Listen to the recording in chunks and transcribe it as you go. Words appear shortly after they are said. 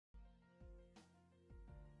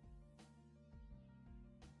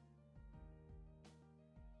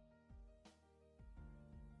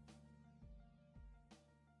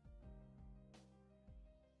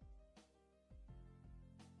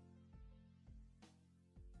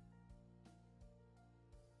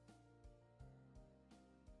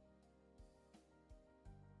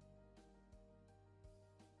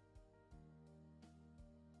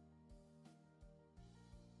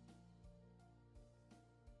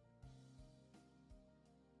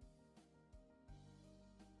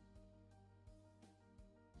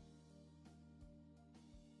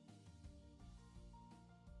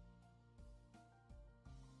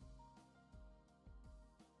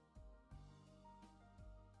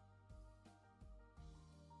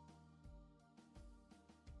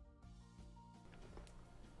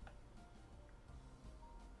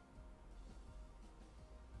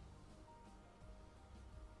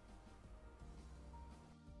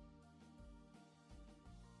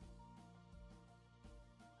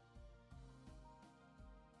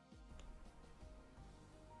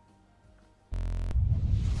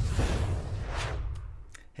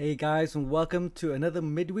Hey guys, and welcome to another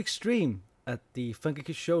midweek stream at the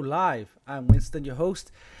Funkykit Show Live. I'm Winston, your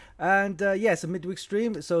host, and yeah, it's a midweek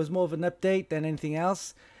stream, so it's more of an update than anything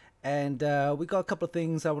else. And we got a couple of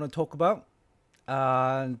things I want to talk about,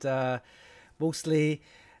 and mostly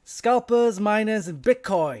scalpers, miners, and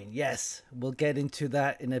Bitcoin. Yes, we'll get into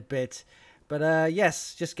that in a bit. But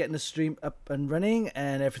yes, just getting the stream up and running,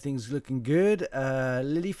 and everything's looking good.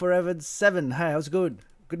 Lily Forever 7, hi, how's it going?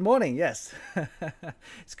 Good morning, yes.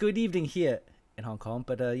 It's good evening here in Hong Kong,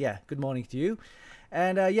 but yeah, good morning to you.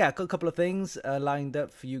 And yeah, got a couple of things lined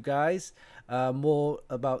up for you guys. More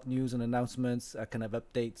about news and announcements, kind of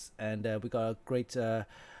updates, and we got a great kind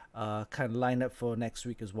of lineup for next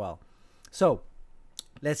week as well. So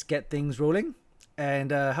let's get things rolling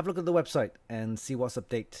and have a look at the website and see what's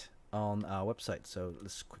update on our website. So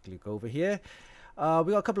let's quickly go over here.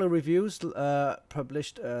 We got a couple of reviews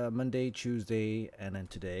published Monday, Tuesday, and then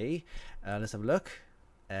today. Let's have a look.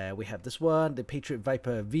 We have this one, the Patriot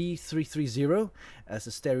Viper V330 as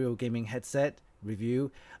a stereo gaming headset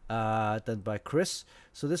review done by Chris.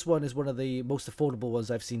 So this one is one of the most affordable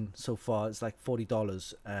ones I've seen so far. It's like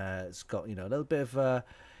 $40. It's got, you know, a little bit of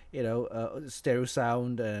stereo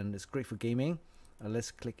sound, and it's great for gaming.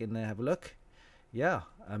 Let's click in there, have a look. Yeah,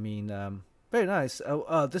 I mean, very nice.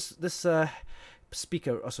 This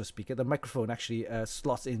the microphone actually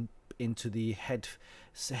slots into the head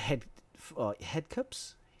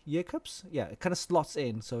cups, ear cups. Yeah, it kind of slots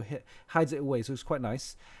in, so it hides it away. So it's quite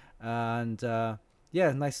nice. And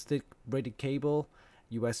yeah, nice thick braided cable,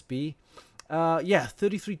 USB. Yeah,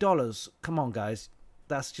 $33. Come on, guys,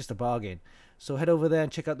 that's just a bargain. So head over there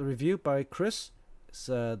and check out the review by Chris. It's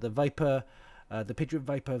the Viper. The Patriot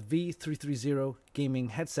Viper V330 gaming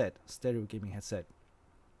headset, stereo gaming headset.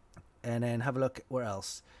 And then have a look where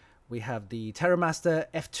else. We have the TerraMaster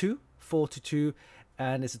F2 422,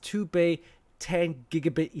 and it's a 2-bay 10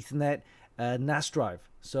 gigabit Ethernet NAS drive.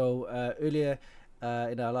 So earlier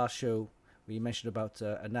in our last show, we mentioned about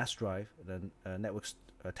a NAS drive, network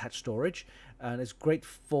attached storage, and it's great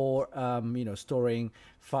for storing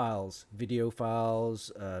files, video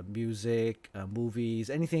files, music, movies,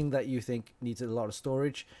 anything that you think needs a lot of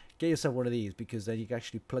storage. Get yourself one of these, because then you can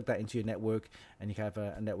actually plug that into your network, and you can have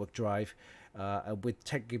a network drive with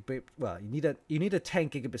 10 gigabit. Well, you need a 10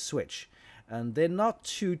 gigabit switch, and they're not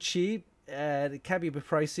too cheap. It can be a bit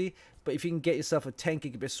pricey, but if you can get yourself a 10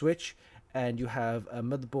 gigabit switch, and you have a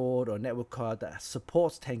motherboard or network card that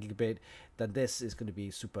supports 10 gigabit, then this is going to be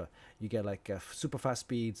super. You get like super fast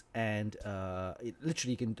speeds, and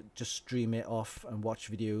literally you can just stream it off and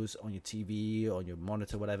watch videos on your TV or on your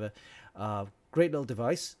monitor, whatever. Great little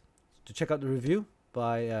device. To check out the review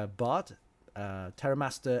by Bart,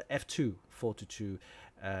 TerraMaster F2 422,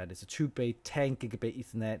 and it's a 2-bay 10 gigabit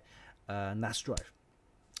Ethernet NAS drive,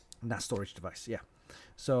 NAS storage device. Yeah.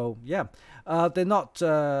 So yeah, they're not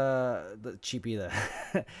cheap either.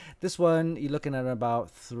 This one you're looking at about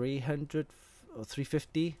 300 or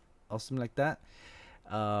 350 or something like that.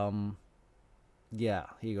 Yeah,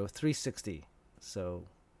 here you go, 360. So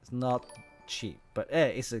it's not cheap, but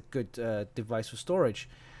it's a good device for storage.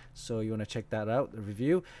 So you want to check that out. The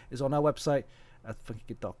review is on our website at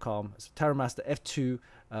funkykit.com. It's a TerraMaster F2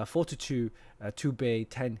 422 2-bay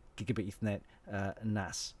 10 gigabit Ethernet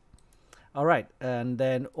NAS. All right, and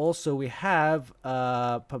then also we have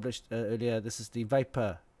published earlier. This is the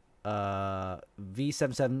Viper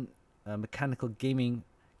V77 mechanical gaming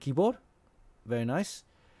keyboard. Very nice.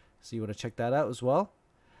 So you want to check that out as well.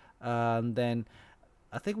 And then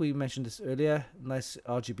I think we mentioned this earlier. Nice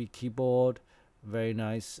RGB keyboard. Very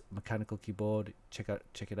nice mechanical keyboard. Check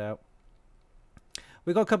it out.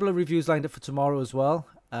 We got a couple of reviews lined up for tomorrow as well.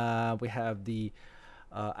 We have the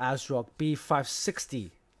ASRock B560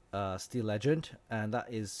 Steel Legend, and that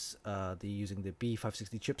is using the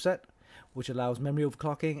B560 chipset, which allows memory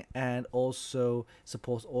overclocking and also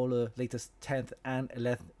supports all the latest 10th and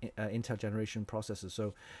 11th Intel generation processors.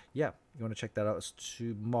 So yeah, you want to check that out. It's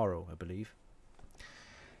tomorrow, I believe.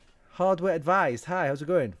 Hardware Advised. Hi, how's it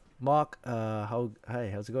going? Mark, hi,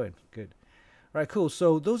 how's it going? Good. Right, cool.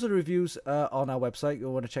 So those are the reviews on our website.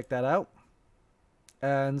 You'll want to check that out.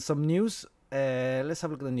 And some news. Let's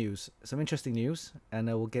have a look at the news. Some interesting news, and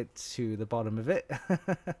we'll get to the bottom of it.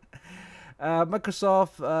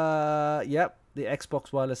 Microsoft, yep, the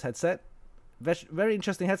Xbox wireless headset. Very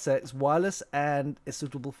interesting headset. It's wireless, and it's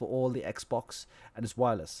suitable for all the Xbox, and it's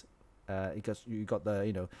wireless. You got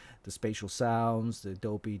the the spatial sounds, the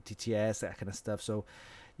Dolby TTS, that kind of stuff. So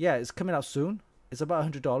yeah, it's coming out soon. It's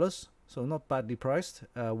about $100, so not badly priced.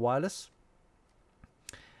 Wireless.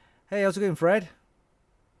 Hey, how's it going, Fred?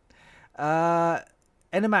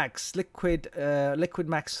 Enermax Liquid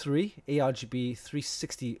Max 3 ARGB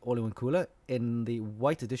 360 all-in-one cooler in the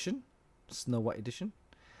white edition, Snow White edition.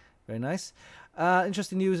 Very nice.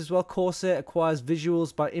 Interesting news as well. Corsair acquires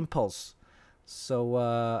Visuals by Impulse. So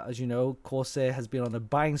as you know, Corsair has been on a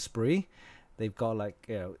buying spree. They've got like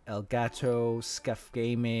Elgato, Scuff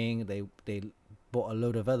Gaming. They bought a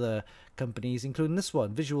load of other companies, including this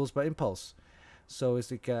one, Visuals by Impulse. So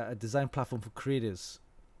it's like a design platform for creators.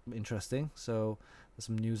 Interesting. So there's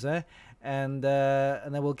some news there, and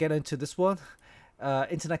then we'll get into this one.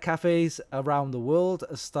 Internet cafes around the world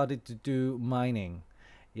have started to do mining.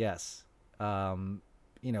 Yes,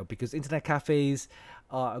 because internet cafes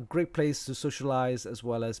are a great place to socialize as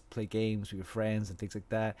well as play games with your friends and things like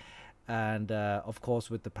that. And of course,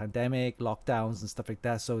 with the pandemic, lockdowns and stuff like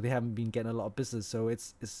that, so they haven't been getting a lot of business. So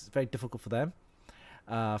it's very difficult for them,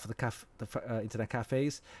 for the internet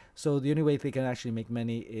cafes. So the only way they can actually make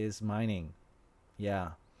money is mining.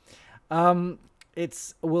 Yeah.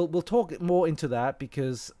 We'll talk more into that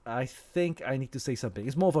because I think I need to say something.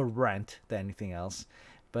 It's more of a rant than anything else,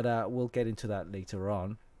 but we'll get into that later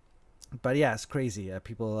on. But yeah, it's crazy.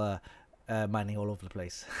 People mining all over the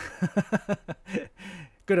place.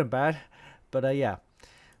 Good and bad, but yeah.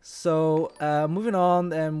 So moving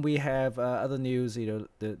on, and we have other news. Oh,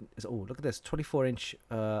 look at this 24-inch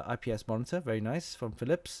IPS monitor, very nice, from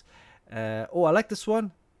Philips. Oh, I like this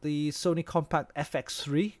one, the Sony Compact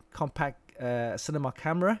FX3 compact cinema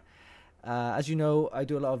camera. As you know, I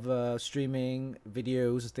do a lot of streaming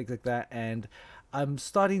videos and things like that, and I'm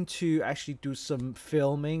starting to actually do some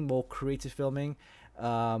filming, more creative filming.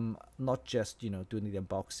 Not just doing the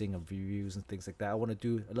unboxing of reviews and things like that. I want to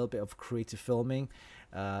do a little bit of creative filming,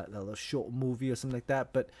 a little short movie or something like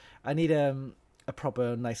that. But I need a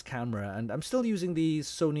proper nice camera, and I'm still using the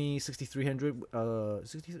Sony 6300 or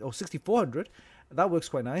 6400. That works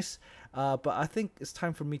quite nice, but I think it's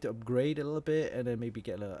time for me to upgrade a little bit and then maybe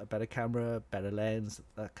get a better camera, better lens,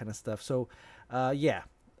 that kind of stuff. So yeah,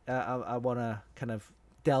 I want to kind of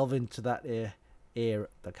delve into that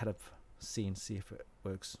that kind of scene, see if it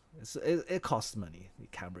works. It costs money. The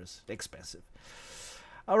camera's expensive.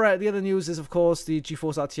 All right, the other news is, of course, the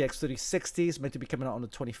GeForce RTX 3060 is meant to be coming out on the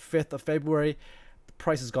 25th of February. The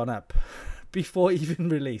price has gone up before even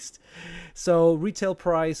released. So retail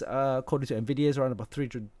price, according to Nvidia, is around about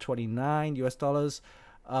 $329 US.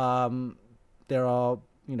 There are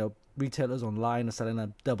retailers online are selling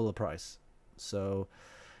at double the price. So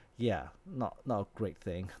yeah, not a great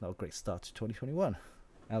thing, not a great start to 2021.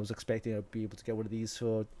 I was expecting I'd be able to get one of these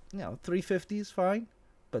for $350 is fine,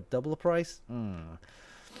 but double the price.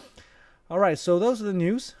 All right, so those are the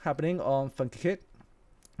news happening on Funkykit.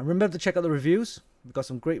 And remember to check out the reviews. We've got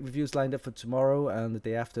some great reviews lined up for tomorrow and the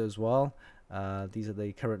day after as well. These are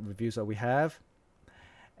the current reviews that we have.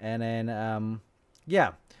 And then,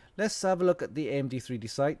 yeah, let's have a look at the AMD 3D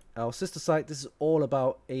site, our sister site. This is all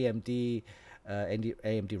about AMD,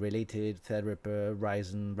 AMD related, Threadripper,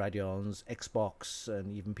 Ryzen, Radeons, Xbox,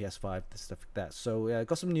 and even PS5, stuff like that. So I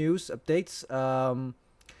got some news updates.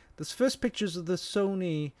 There's first pictures of the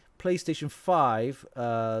Sony PlayStation 5.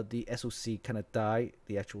 The SoC kind of died.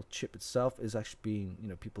 The actual chip itself is actually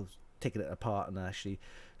being, people taking it apart and actually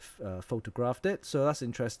photographed it. So that's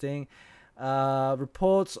interesting.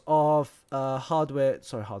 Reports of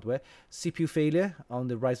CPU failure on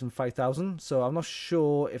the Ryzen 5000. So I'm not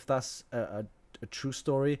sure if that's a true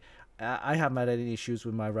story. I haven't had any issues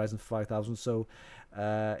with my Ryzen 5000, so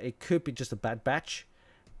it could be just a bad batch.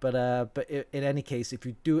 But in any case, if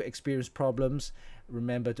you do experience problems,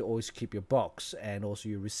 remember to always keep your box and also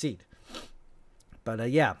your receipt. But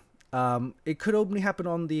yeah, it could only happen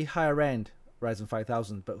on the higher end Ryzen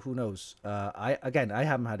 5000, but who knows? I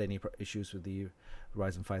haven't had any issues with the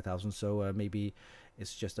Ryzen 5000, so maybe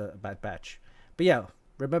it's just a bad batch. But yeah,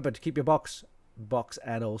 remember to keep your box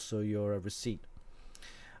and also your receipt.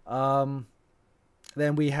 Then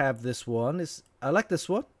we have this one. I like this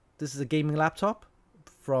one. This is a gaming laptop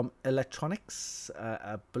from Electronics.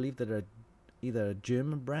 I believe that they're either a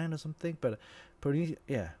German brand or something, but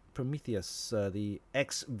Prometheus, the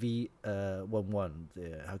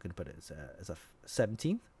XV11, how can I put it? It's a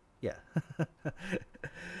 17th? Yeah.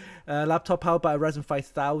 Laptop powered by a Ryzen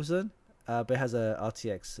 5000, but it has a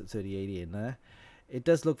RTX 3080 in there. It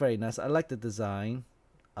does look very nice. I like the design.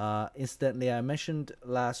 Incidentally, I mentioned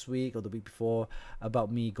last week or the week before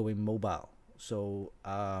about me going mobile. So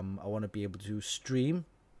I want to be able to stream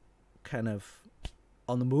kind of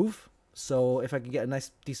on the move. So if I can get a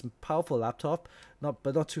nice, decent, powerful laptop,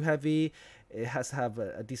 but not too heavy, it has to have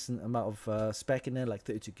a decent amount of spec in there, like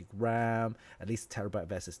 32 gig RAM, at least a terabyte of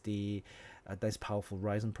SSD, a nice powerful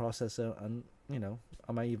Ryzen processor, and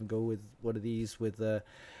I might even go with one of these with an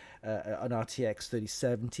RTX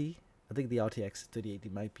 3070. I think the RTX 3080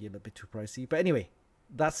 might be a little bit too pricey, but anyway,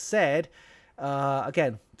 that said,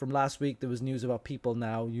 again, from last week there was news about people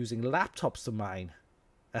now using laptops to mine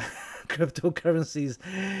cryptocurrencies.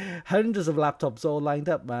 Hundreds of laptops all lined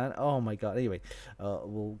up, man. Oh my god. Anyway,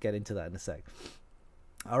 we'll get into that in a sec.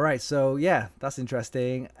 All right, so yeah, that's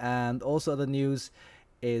interesting. And also the news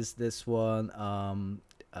is this one.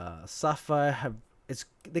 Sapphire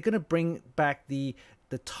they're gonna bring back the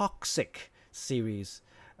Toxic series.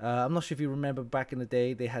 I'm not sure if you remember back in the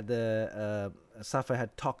day, they had the Sapphire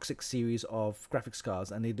had Toxic series of graphics cards,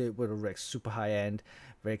 and they did with a super high end,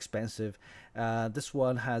 very expensive. This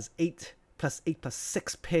one has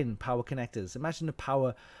 8+6 pin power connectors. Imagine the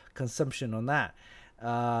power consumption on that.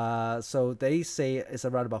 So they say it's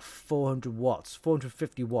around about 400 watts,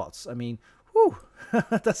 450 watts. I mean, whew,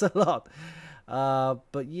 that's a lot.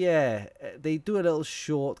 But yeah, they do a little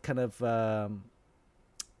short kind of a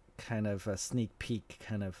sneak peek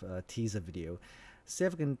kind of teaser video. See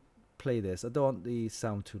if I can play this. I don't want the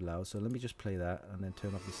sound too loud, so let me just play that and then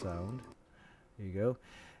turn off the sound. There you go.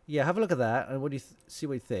 Yeah, have a look at that and what do you see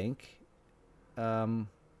what you think. Yeah,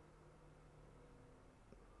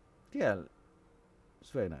 it's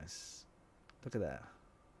very nice. Look at that.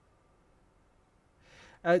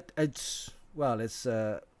 It's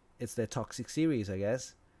their Toxic series, I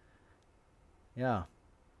guess. Yeah,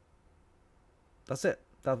 that's it.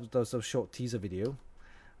 That was a short teaser video.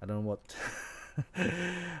 I don't know what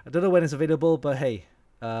I don't know when it's available, but hey,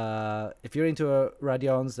 if you're into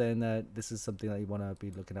Radeons, then this is something that you want to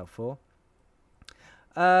be looking out for.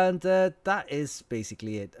 And that is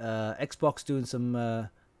basically it. Xbox doing some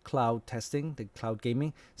cloud testing, the cloud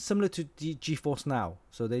gaming, similar to GeForce Now.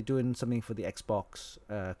 So they're doing something for the Xbox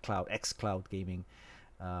cloud, xCloud gaming.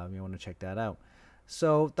 You want to check that out.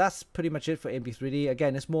 So that's pretty much it for AMD3D.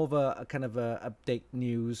 Again, it's more of a kind of a update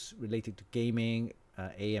news related to gaming,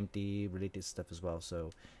 AMD related stuff as well.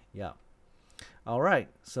 So yeah. All right.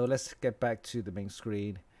 So let's get back to the main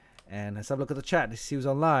screen and let's have a look at the chat. Let's see who's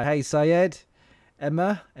online. Hey, Syed,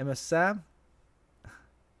 Emma Sam.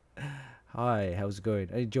 Hi, how's it going?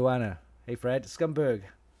 Hey, Joanna. Hey, Fred. Scumberg.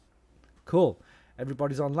 Cool.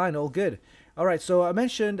 Everybody's online. All good. All right. So I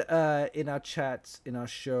mentioned in our chat, in our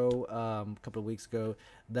show a couple of weeks ago,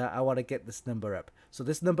 that I want to get this number up. So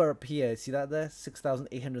this number up here, see that there?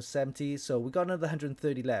 6,870. So we got another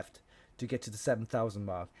 130 left to get to the 7,000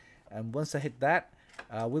 mark. And once I hit that,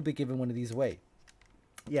 we'll be giving one of these away.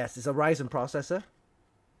 Yes, it's a Ryzen processor.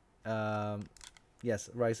 Yes,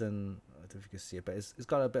 Ryzen. I don't know if you can see it, but it's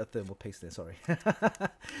got a bit of thermal paste there. Sorry,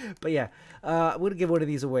 but yeah, we're gonna give one of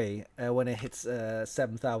these away when it hits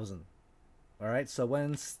 7,000. All right. So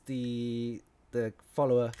once the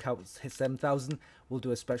follower count hits 7,000, we'll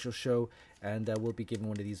do a special show and we'll be giving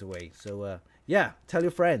one of these away. So yeah, tell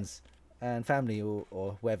your friends and family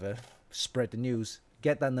or whoever, spread the news.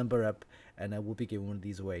 Get that number up, and we'll be giving one of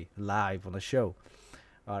these away live on the show.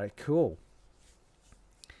 All right, cool.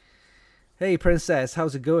 Hey, Princess,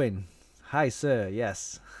 how's it going? Hi, sir.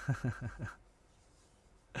 Yes.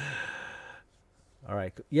 All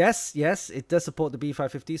right. Yes, it does support the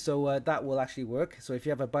B550, so that will actually work. So if you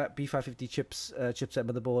have a B550 chipset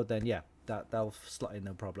motherboard, then yeah, that'll slot in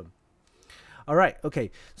no problem. All right. Okay.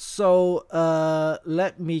 So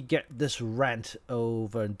let me get this rant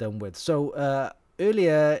over and done with. So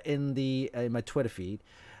earlier in my Twitter feed,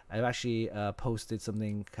 I've actually posted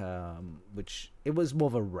something which it was more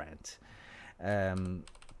of a rant.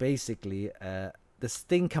 Basically, this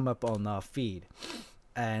thing come up on our feed,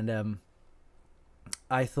 and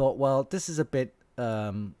I thought, well, this is a bit,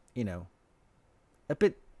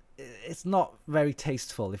 it's not very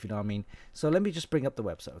tasteful, if you know what I mean. So let me just bring up the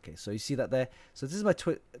website. Okay, so you see that there. So this is my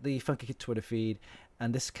the Funkykit Twitter feed,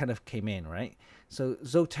 and this kind of came in, right? So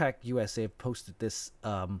Zotac USA posted this,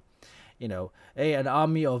 hey, an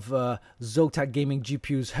army of Zotac gaming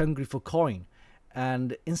GPUs hungry for coin.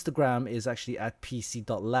 And Instagram is actually at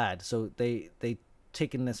pc.lad. So they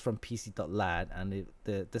taken this from pc.lad, and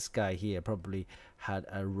this guy here probably had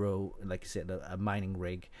a row, like you said, a mining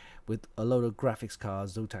rig with a load of graphics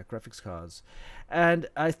cards, Zotac graphics cards. And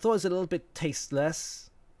I thought it was a little bit tasteless,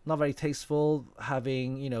 not very tasteful,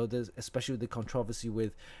 having, especially with the controversy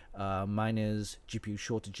with miners, GPU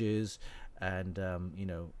shortages, and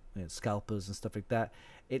scalpers and stuff like that.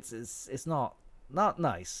 It's not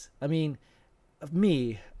nice. I mean,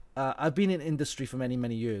 me, I've been in industry for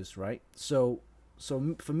many years, right? So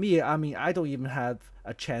for me, I mean, I don't even have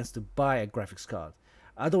a chance to buy a graphics card.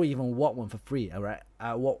 I don't even want one for free. All right,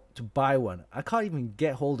 I want to buy one. I can't even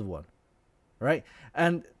get hold of one. Right,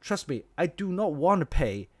 and trust me, I do not want to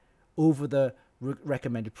pay over the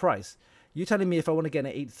recommended price. You're telling me if I want to get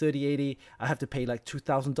an 3080, I have to pay like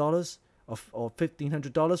 $2,000 or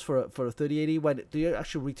 $1,500 for a 3080 when the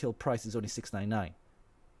actual retail price is only $699,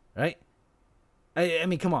 right? I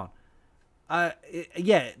mean, come on.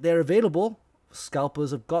 Yeah, they're available.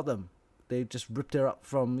 Scalpers have got them. They just ripped it up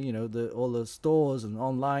from all the stores and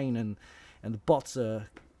online, and the bots are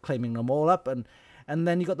claiming them all up, and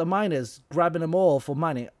then you got the miners grabbing them all for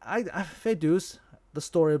mining. I fair dues. The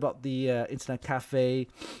story about the internet cafe,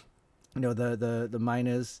 the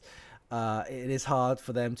miners. It is hard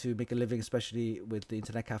for them to make a living, especially with the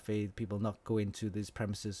internet cafe. People not go into these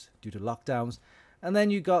premises due to lockdowns, and then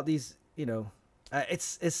you got these.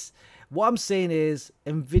 It's what I'm saying is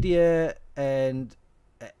Nvidia and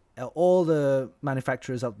all the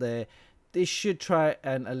manufacturers out there, they should try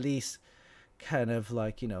and at least kind of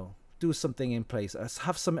like do something in place.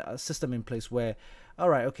 Have a system in place where, all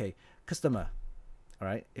right, okay, customer, all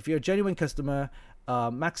right, if you're a genuine customer,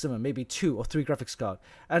 maximum maybe 2 or 3 graphics card,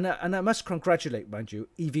 and I must congratulate, mind you,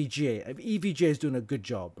 EVGA. EVGA is doing a good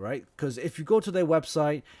job, right? Because if you go to their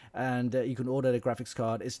website and you can order the graphics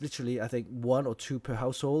card, it's literally I think 1 or 2 per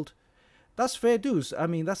household. That's fair dues. I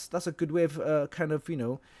mean, that's a good way of kind of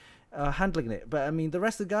handling it. But I mean, the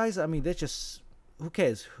rest of the guys, I mean, they're just, who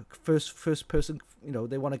cares? First person,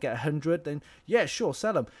 they want to get 100, then yeah, sure,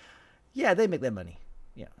 sell them. Yeah, they make their money.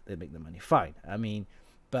 Yeah, they make their money. Fine. I mean,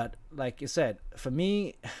 but like you said, for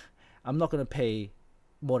me, I'm not gonna pay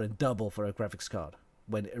more than double for a graphics card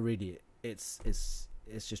when it really it's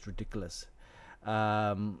just ridiculous.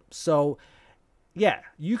 So yeah,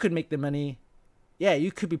 you could make the money. Yeah,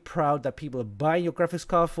 you could be proud that people are buying your graphics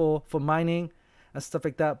card for mining and stuff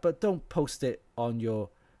like that, but don't post it on your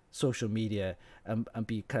social media and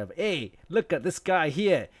be kind of, hey, look at this guy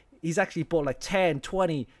here. He's actually bought like 10,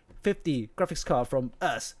 20, 50 graphics card from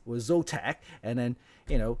us with Zotac, and then,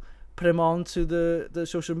 put him on to the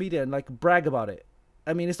social media and like brag about it.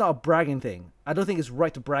 I mean, it's not a bragging thing. I don't think it's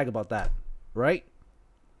right to brag about that, right?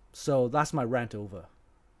 So that's my rant over.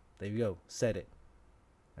 There you go. Said it.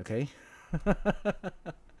 Okay?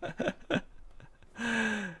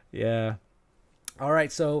 Yeah. All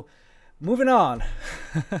right, so moving on.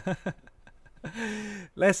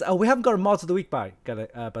 We haven't got a mods of the week by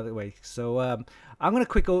the way. So I'm gonna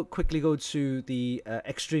quickly go to the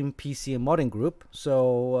Extreme PC and Modding group.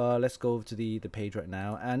 So let's go to the page right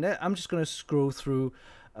now, and I'm just gonna scroll through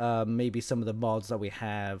maybe some of the mods that we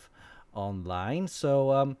have online.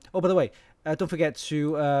 So oh, by the way, don't forget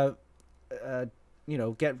to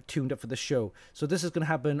get tuned up for the show. So this is going to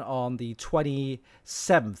happen on the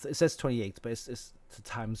 27th. It says 28th, but it's the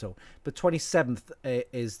time zone. But 27th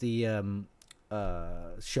is the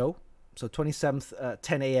show. So 27th,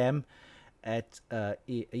 10 a.m. at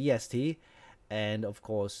EST, and of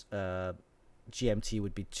course GMT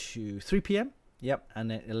would be 3 p.m. Yep, and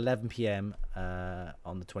then 11 p.m.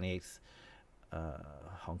 On the 28th.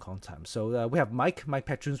 Hong Kong time. So we have Mike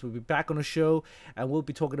Patrons will be back on the show, and we'll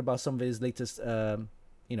be talking about some of his latest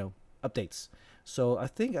updates. So I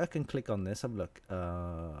think I can click on this. Have a look.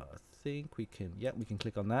 I think we can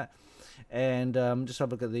click on that, and just have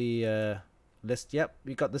a look at the list. Yep,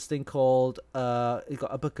 we got this thing called we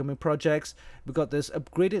got upcoming projects. We got this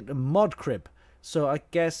upgraded mod crib. So I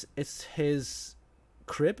guess it's his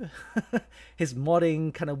crib, his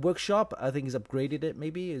modding kind of workshop. I think he's upgraded it,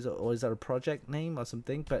 maybe, or is that a project name or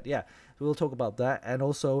something? But yeah, we'll talk about that. And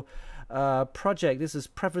also project, this is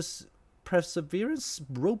Perseverance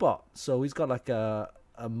Robot, so he's got like a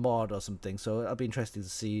mod or something, so it'll be interesting to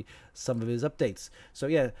see some of his updates. So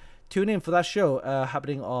yeah, tune in for that show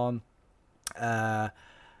happening on so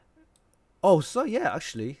yeah,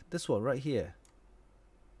 actually this one right here,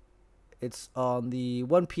 it's on the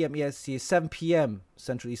 1 p.m. EST, 7 p.m.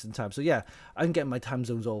 Central Eastern Time. So yeah, I'm getting my time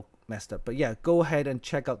zones all messed up. But yeah, go ahead and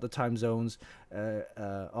check out the time zones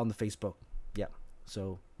on the Facebook. Yeah.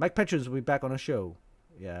 So Mike Petrons will be back on a show.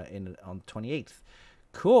 Yeah, on the 28th.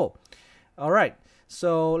 Cool. All right.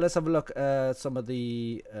 So let's have a look at some of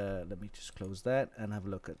the. Let me just close that and have a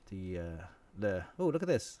look at the. Oh, look at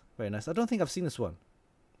this. Very nice. I don't think I've seen this one.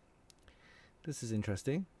 This is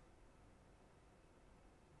interesting.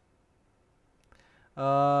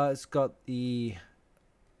 It's got the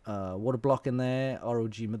water block in there,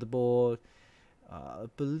 ROG motherboard. I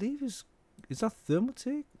believe is that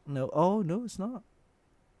Thermaltake? No, oh no, it's not.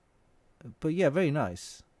 But yeah, very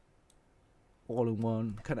nice. All in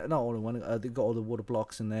one, kind of not all in one. They got all the water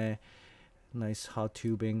blocks in there. Nice hard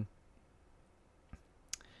tubing.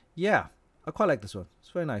 Yeah, I quite like this one. It's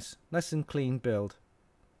very nice, nice and clean build.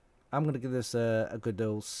 I'm gonna give this a good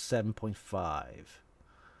old 7.5.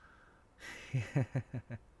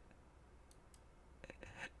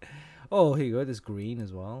 Oh, here you go. There's green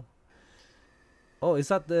as well. Oh, is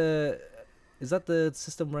that the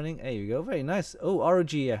system running? There you go. Very nice. Oh,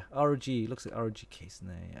 ROG, yeah. ROG. Looks like ROG case in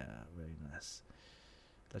there. Yeah, very nice.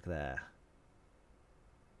 Look at that.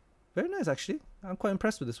 Very nice, actually. I'm quite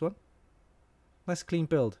impressed with this one. Nice clean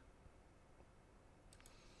build.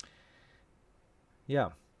 Yeah,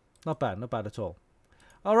 not bad at all.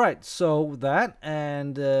 All right, so that,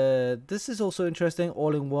 and this is also interesting.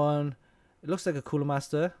 All-in-one. It looks like a Cooler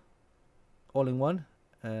Master. All-in-one.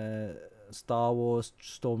 Star Wars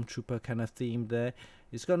Stormtrooper kind of theme there.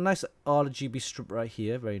 It's got a nice RGB strip right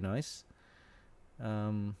here. Very nice.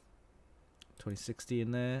 2060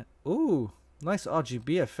 in there. Ooh, nice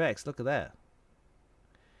RGB effects. Look at that.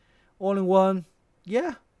 All-in-one.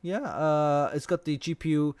 Yeah. It's got the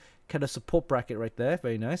GPU kind of support bracket right there.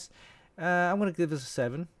 Very nice. I'm gonna give this a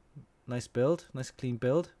 7. Nice build. Nice clean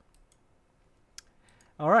build.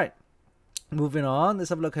 All right. Moving on. Let's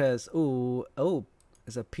have a look at this. Oh,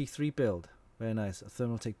 it's a P3 build. Very nice. A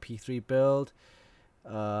Thermaltake P3 build.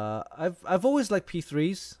 I've always liked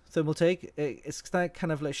P3s. Thermaltake. It's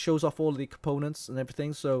kind of like shows off all the components and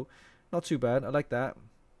everything. So not too bad. I like that.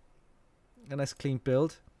 A nice clean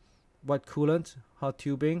build. White coolant, hard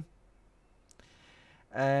tubing.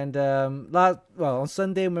 And on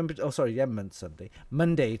Sunday, Monday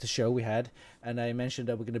to show we had, and I mentioned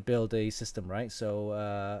that we're going to build a system, right?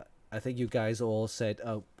 So I think you guys all said,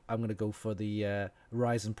 oh, I'm going to go for the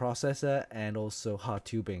Ryzen processor and also hard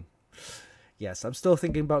tubing. Yes, I'm still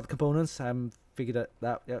thinking about the components. I'm figured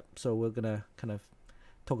that yeah. So we're going to kind of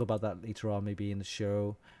talk about that later on, maybe in the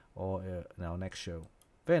show or in our next show.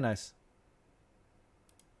 Very nice.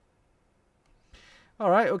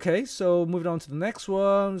 Alright, okay, so moving on to the next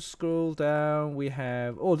one. Scroll down, we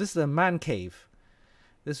have... Oh, this is a man cave.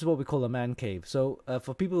 This is what we call a man cave. So,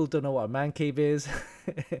 for people who don't know what a man cave is,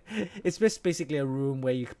 it's just basically a room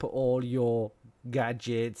where you can put all your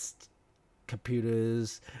gadgets,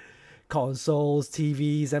 computers, consoles,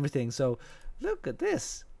 TVs, everything. So, look at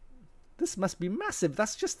this. This must be massive.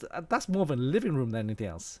 That's more of a living room than anything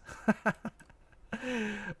else.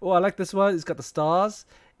 Oh, I like this one. It's got the stars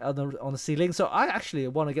on the ceiling. So I actually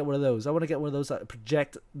want to get one of those. I want to get one of those that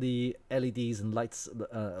project the LEDs and lights,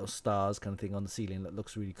 or stars kind of thing on the ceiling. That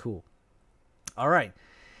looks really cool. All right,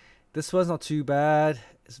 this one's not too bad.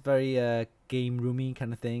 It's very game roomy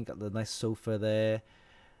kind of thing. Got the nice sofa there.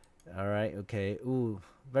 All right, okay. Ooh,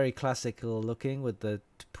 very classical looking with the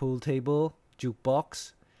pool table,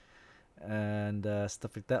 jukebox, and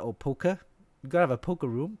stuff like that. Or poker. You gotta have a poker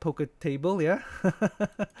room, poker table, yeah.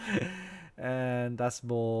 And that's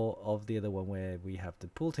more of the other one where we have the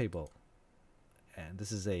pool table. And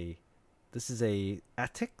this is a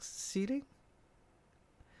attic seating.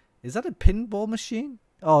 Is that a pinball machine?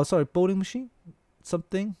 Oh, sorry, bowling machine,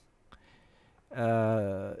 something.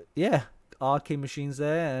 Yeah, arcade machines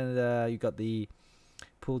there, and you got the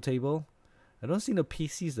pool table. I don't see no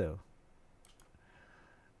PCs though.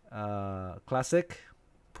 Classic.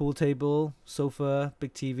 Pool table, sofa,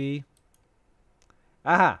 big TV.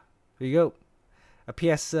 Aha! Here you go. A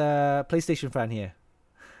PlayStation fan here.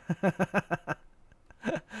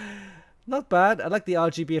 Not bad. I like the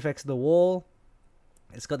RGB effects on the wall.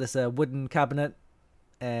 It's got this wooden cabinet,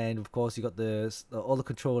 and of course you got all the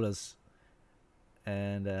controllers,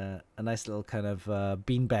 and a nice little kind of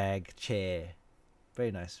beanbag chair.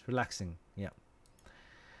 Very nice, relaxing. Yeah.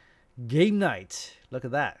 Game night. Look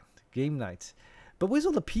at that. Game night. But where's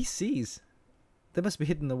all the PCs? They must be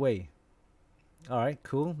hidden away. Alright,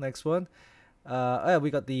 cool. Next one. Oh yeah,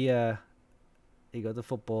 we got the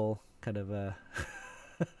football kind of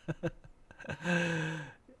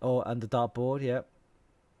oh, and the dartboard, yeah.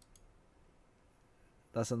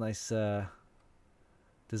 That's a nice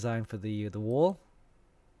design for the wall.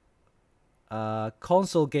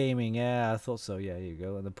 Console gaming, yeah, I thought so. Yeah, here you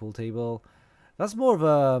go. And the pool table. That's more of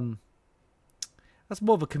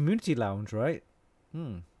a community lounge, right?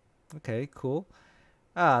 Okay, cool.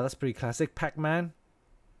 Ah, that's pretty classic. Pac-Man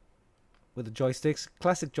with the joysticks.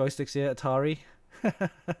 Classic joysticks here. Atari.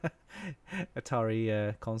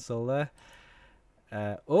 Atari console there.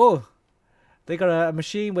 Oh, they got a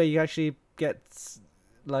machine where you actually get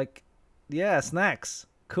like, yeah, snacks.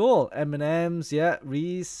 Cool. M&M's, yeah.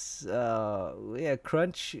 Reese, yeah,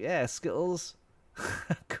 Crunch, yeah, Skittles.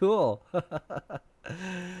 Cool.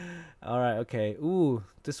 All right, okay. Ooh,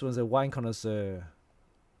 this one's a wine connoisseur.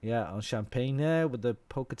 Yeah, on champagne here with the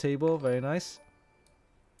poker table. Very nice.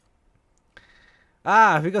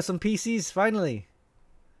 Ah, we got some PCs finally.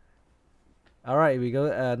 All right, here we go.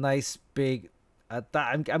 A nice big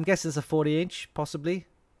I'm guessing it's a 40-inch possibly.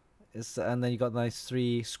 And then you got nice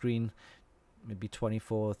 3-screen, maybe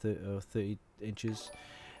 24 or 30 inches.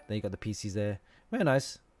 Then you got the PCs there. Very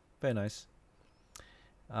nice, very nice.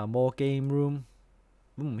 More game room.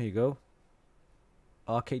 Here you go.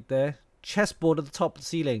 Arcade there. Chessboard at the top of the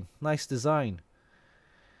ceiling. Nice design.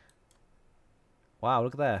 Wow,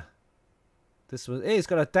 look at that. This was. Hey, it's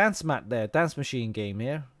got a dance mat there. Dance machine game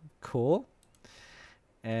here. Cool.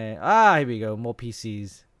 Here we go. More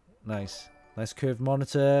PCs. Nice. Nice curved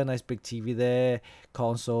monitor. Nice big TV there.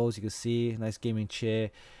 Consoles. You can see. Nice gaming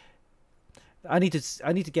chair. I need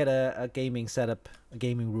to get a gaming setup, a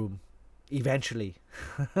gaming room, eventually.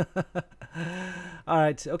 All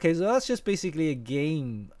right. Okay. So that's just basically a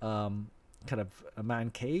game. Kind of a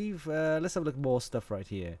man cave. Let's have a look more stuff right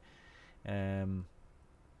here.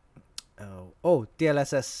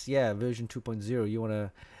 DLSS, yeah, version 2.0. You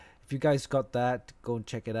wanna, if you guys got that, go and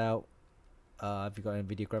check it out. If you got an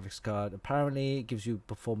NVIDIA graphics card, apparently it gives you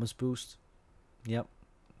performance boost. Yep.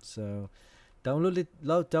 So download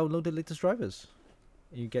the latest drivers.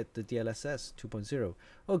 You get the DLSS 2.0.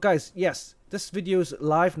 Oh, guys, yes, this video is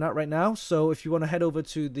live, not right now. So if you want to head over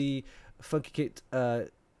to the Funkykit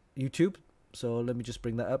YouTube, so let me just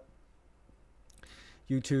bring that up.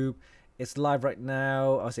 YouTube. It's live right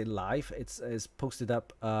now. I'll say live. It's posted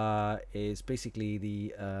up. It's basically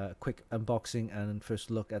the quick unboxing and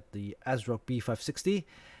first look at the ASRock B560,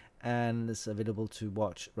 and it's available to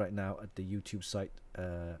watch right now at the YouTube site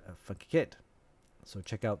Funkykit. So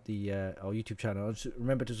check out the our YouTube channel. And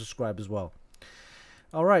remember to subscribe as well.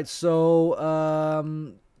 All right, so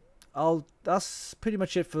that's pretty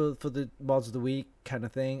much it for the mods of the week kind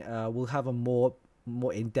of thing. We'll have a more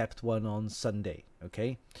in-depth one on Sunday.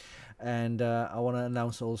 Okay. And I want to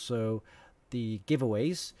announce also the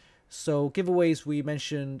giveaways. So giveaways we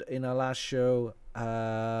mentioned in our last show.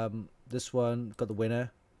 This one got the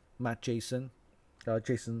winner, Jason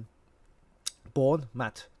Bourne.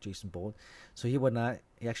 So he won that.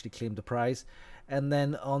 He actually claimed the prize. And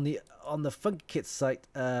then on the Funkykit site,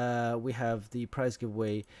 we have the prize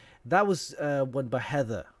giveaway. That was won by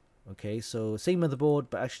Heather. Okay, so same motherboard,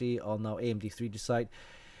 but actually on our AMD 3D site.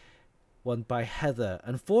 Won by Heather.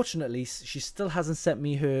 Unfortunately, she still hasn't sent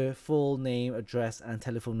me her full name, address, and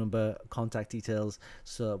telephone number, contact details,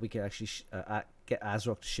 so we can actually get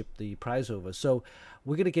ASRock to ship the prize over. So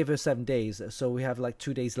we're gonna give her 7 days. So we have like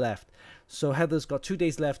 2 days left. So Heather's got 2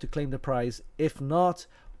 days left to claim the prize. If not,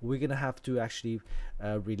 we're gonna have to actually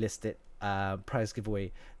relist it. Prize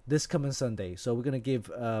giveaway this coming Sunday. So we're gonna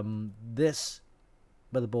give this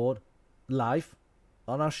motherboard live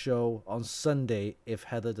on our show on Sunday if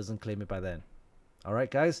Heather doesn't claim it by then. All right,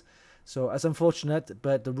 guys. So that's unfortunate,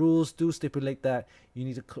 but the rules do stipulate that you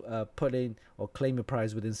need to put in or claim your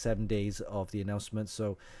prize within 7 days of the announcement.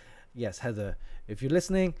 So yes, Heather, if you're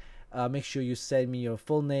listening, make sure you send me your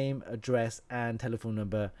full name, address, and telephone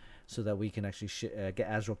number so that we can actually get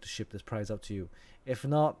ASRock to ship this prize out to you. If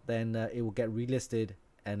not, then it will get relisted,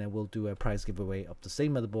 and then we'll do a prize giveaway of the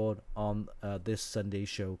same motherboard on this Sunday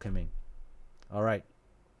show coming. All right.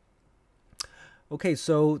 Okay,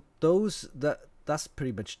 so that's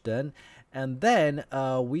pretty much done, and then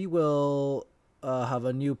we will have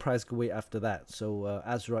a new prize giveaway after that. So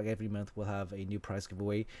ASRock every month will have a new prize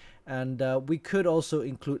giveaway, and we could also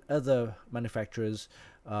include other manufacturers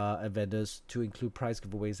and vendors to include prize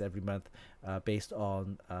giveaways every month based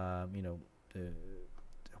on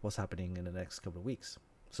what's happening in the next couple of weeks.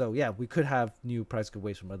 So yeah, we could have new prize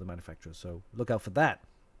giveaways from other manufacturers, so look out for that.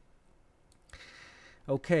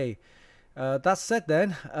 Okay. That said,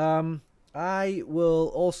 then I will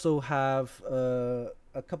also have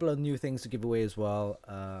a couple of new things to give away as well.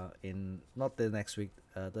 In not the next week,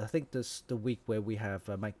 I think this the week where we have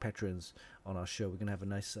Mike Patrons on our show. We're gonna have a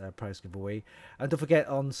nice prize giveaway. And don't forget,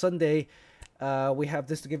 on Sunday we have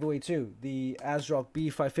this to give away too: the ASRock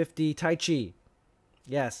B550 Tai Chi.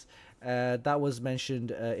 Yes, that was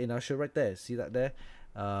mentioned in our show right there. See that there?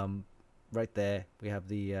 Right there, we have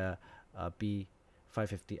the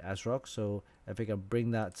B550 ASRock. So if I can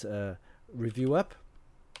bring that review up,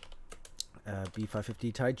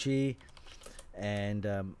 B550 Tai Chi, and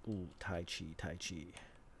Tai Chi.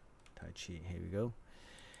 Here we go.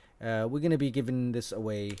 We're gonna be giving this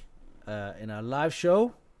away in our live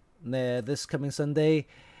show this coming Sunday,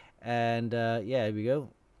 and yeah, here we go.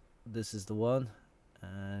 This is the one,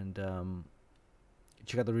 and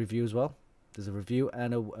check out the review as well. There's a review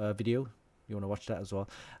and a video. You want to watch that as well.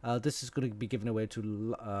 This is going to be given away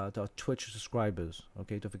to our Twitch subscribers.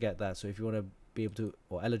 Okay, don't forget that. So if you want to be able to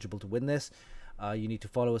or eligible to win this, you need to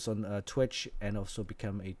follow us on Twitch and also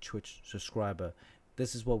become a Twitch subscriber.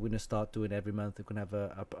 this is what we're gonna start doing every month. We're gonna have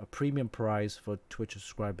a premium price for Twitch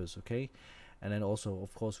subscribers, okay? And then also,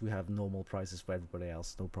 of course, we have normal prices for everybody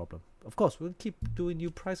else. No problem. Of course, we'll keep doing new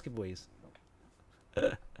price giveaways.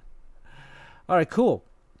 All right, cool.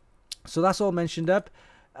 So that's all mentioned up.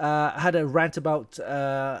 I had a rant about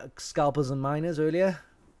Scalpers and Miners earlier.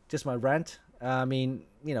 Just my rant. I mean,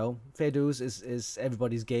 you know, fair dues is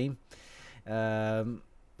everybody's game.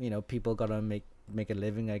 You know, people gotta make a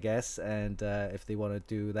living, I guess, and if they want to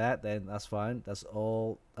do that, then that's fine. That's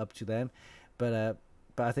all up to them. But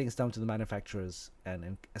I think it's down to the manufacturers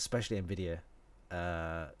and especially Nvidia.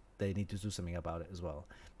 They need to do something about it as well,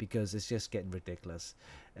 because it's just getting ridiculous,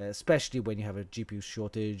 especially when you have a GPU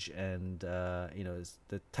shortage and you know,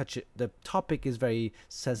 the topic is very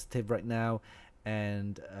sensitive right now,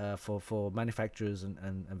 and for manufacturers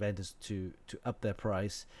and vendors to up their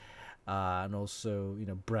price and also, you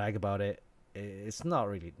know, brag about it, it's not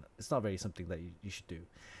really something that you should do.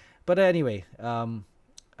 But anyway,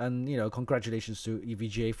 and you know, congratulations to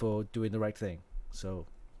EVGA for doing the right thing, so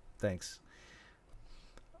thanks.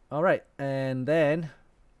 All right, and then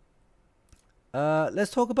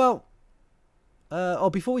let's talk about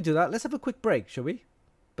before we do that, let's have a quick break, shall we?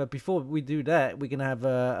 But before we do that, we're gonna have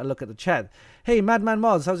a look at the chat. Hey, Madman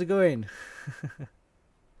Mods, how's it going?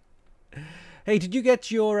 Hey, did you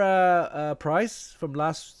get your prize from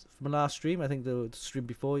last stream? I think the stream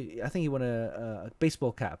before. I think he won a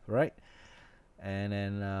baseball cap, right? And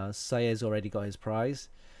then Sayed's already got his prize.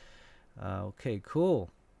 Okay,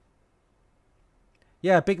 cool.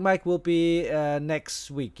 Yeah, Big Mike will be next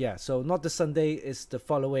week. Yeah, so not the Sunday, it's the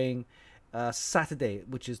following Saturday,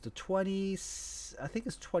 which is the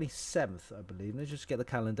 27th, I believe. Let's just get the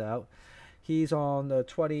calendar out. He's on the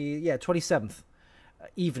 27th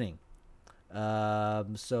evening.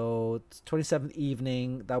 So 27th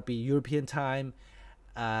evening, that'll be European time.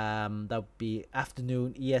 That'll be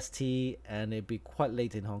afternoon EST, and it'll be quite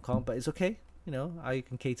late in Hong Kong, but it's okay. You know, I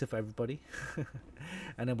can cater for everybody.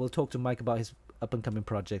 And then we'll talk to Mike about his up and coming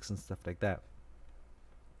projects and stuff like that.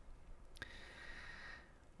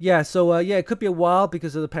 Yeah, so yeah, it could be a while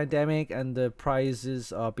because of the pandemic and the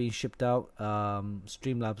prizes are being shipped out.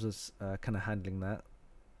 Streamlabs is kind of handling that.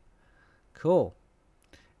 Cool.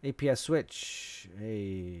 APS switch.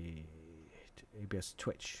 Hey, APS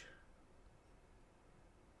Twitch.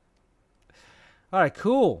 All right,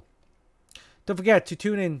 cool. Don't forget to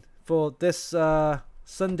tune in for this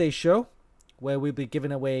Sunday show, where we'll be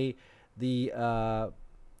giving away the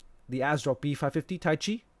ASRock B550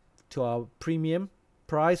 Taichi to our premium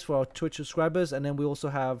prize for our Twitch subscribers, and then we also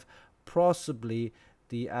have possibly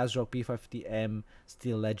the ASRock B550M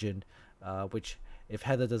Steel Legend, which, if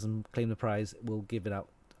Heather doesn't claim the prize, we'll give it out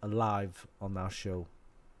live on our show.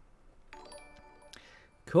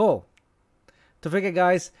 Cool. Don't forget,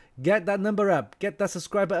 guys, get that number up, get that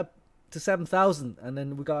subscriber up to 7,000, and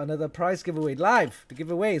then we got another prize giveaway live to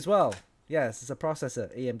give away as well. Yes, it's a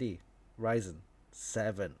processor, AMD Ryzen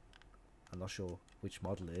 7. I'm not sure which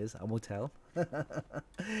model it is, I won't tell.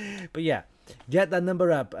 But yeah, get that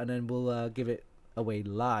number up, and then we'll give it away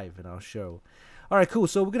live in our show. All right, cool.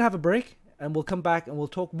 So we're gonna have a break, and we'll come back and we'll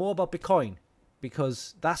talk more about Bitcoin,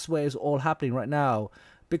 because that's where it's all happening right now.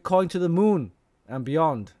 Bitcoin to the moon and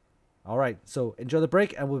beyond. All right, so enjoy the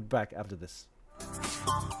break, and we'll be back after this.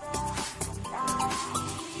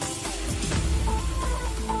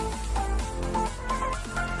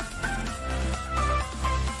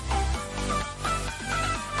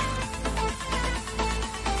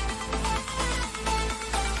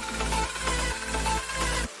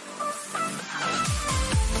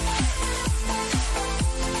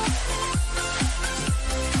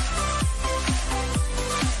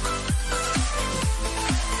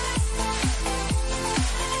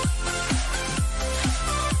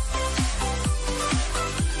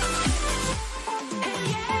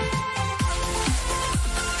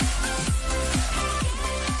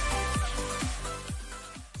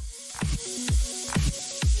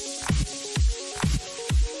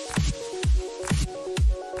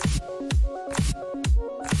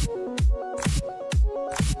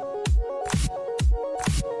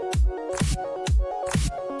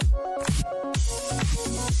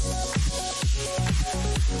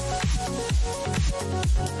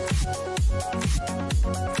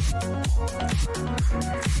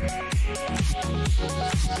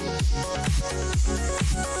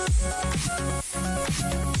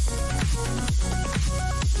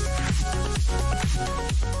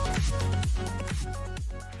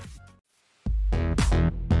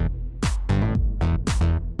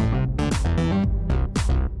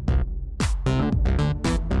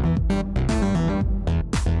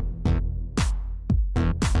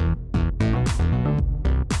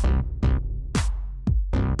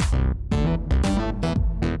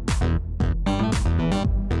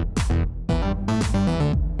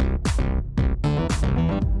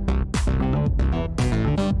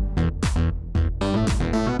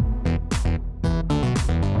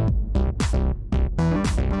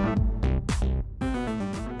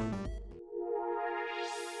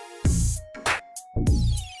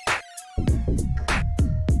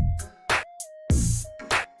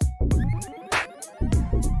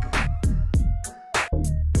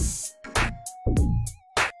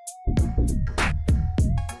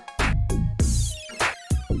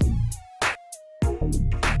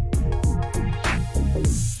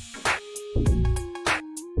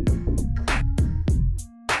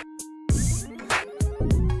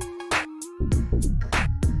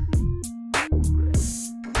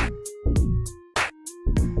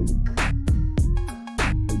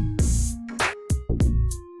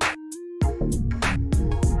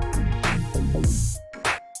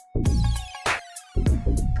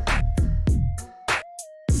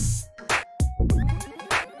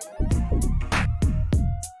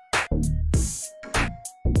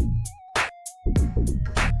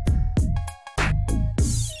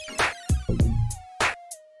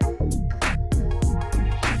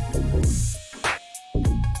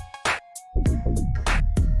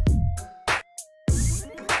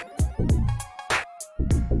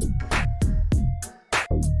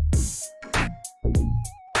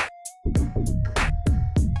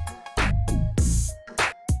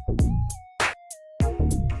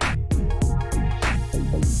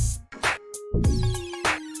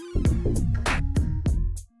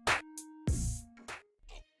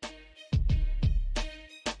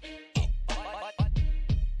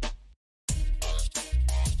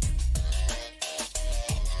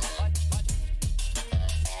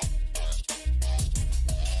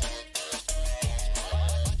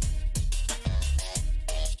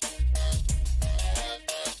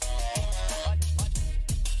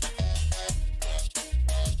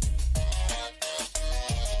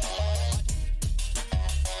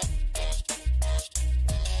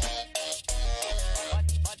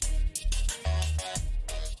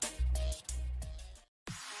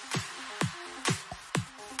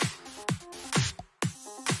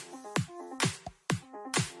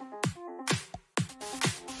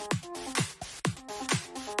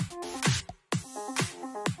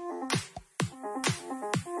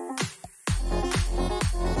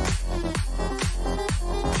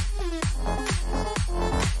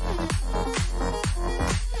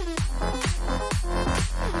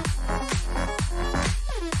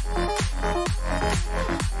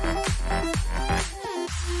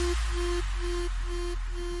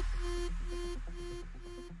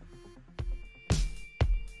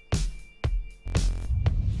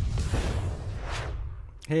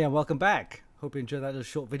 Hey, and welcome back. Hope you enjoyed that little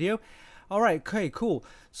short video. All right, okay, cool.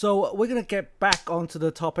 So we're gonna get back onto the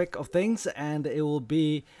topic of things, and it will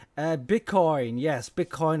be Bitcoin. Yes,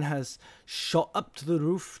 Bitcoin has shot up to the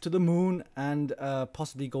roof, to the moon, and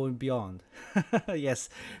possibly going beyond. Yes,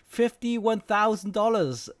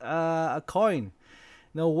 $51,000 a coin.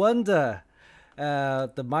 No wonder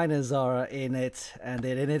the miners are in it, and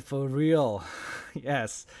they're in it for real.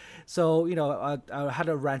 Yes. So, you know, I had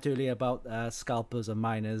a rant earlier about scalpers and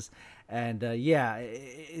miners, and yeah,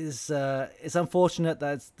 it's unfortunate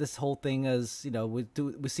that this whole thing is, you know, we're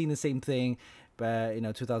seeing the same thing, you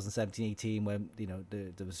know, 2017-18 when, you know,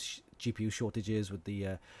 there was GPU shortages with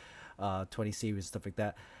the 20 series stuff like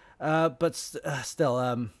that. But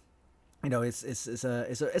still, you know,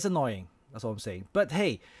 it's annoying. That's all I'm saying. But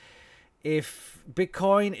hey, if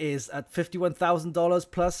Bitcoin is at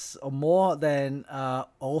 $51,000 plus or more, then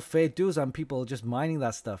all fair dues and people just mining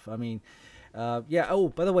that stuff. I mean, yeah. Oh,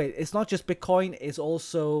 by the way, it's not just Bitcoin; it's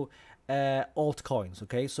also altcoins.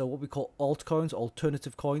 Okay, so what we call altcoins,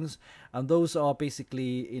 alternative coins, and those are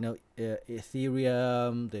basically, you know,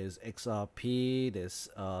 Ethereum. There's XRP. There's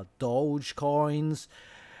Doge coins.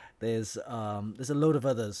 There's a load of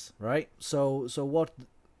others, right? So what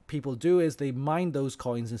people do is they mine those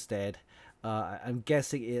coins instead. I'm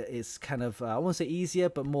guessing it's kind of, I won't say easier,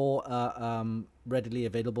 but more readily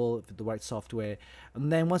available with the right software.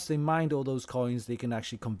 And then once they mined all those coins, they can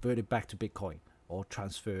actually convert it back to Bitcoin or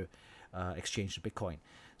transfer, exchange to Bitcoin.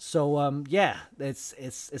 So yeah,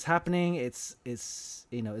 it's happening. It's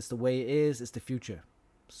you know, it's the way it is. It's the future.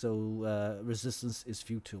 So resistance is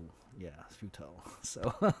futile. Yeah, futile.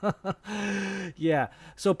 So yeah.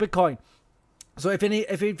 So Bitcoin. So if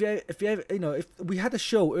we had a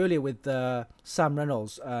show earlier with Sam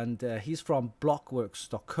Reynolds, and he's from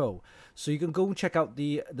blockworks.co, so you can go and check out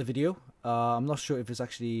the video. I'm not sure if it's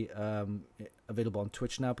actually available on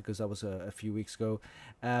Twitch now, because that was a few weeks ago,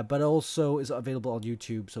 but also is available on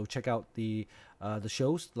YouTube. So check out the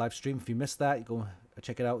shows live stream. If you missed that, you go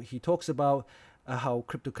check it out. He talks about how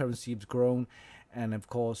cryptocurrency has grown, and of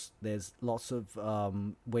course there's lots of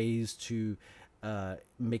ways to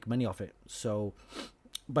make money off it. So,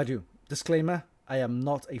 Badu, disclaimer, I am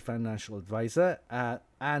not a financial advisor,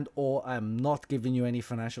 and or I'm not giving you any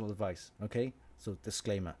financial advice, okay? So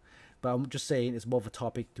disclaimer, but I'm just saying it's more of a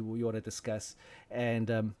topic to you want to discuss.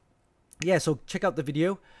 And yeah, so check out the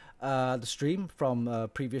video, the stream from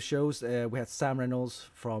previous shows. We had Sam Reynolds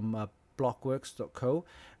from blockworks.co,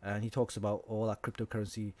 and he talks about all that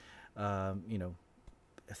cryptocurrency, you know,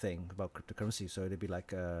 thing about cryptocurrency. So it'd be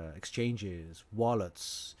like exchanges,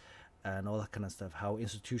 wallets, and all that kind of stuff, how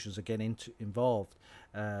institutions are getting involved.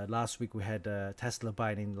 Last week we had Tesla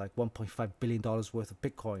buying like $1.5 billion worth of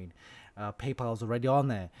Bitcoin. PayPal's already on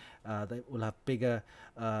there. They will have bigger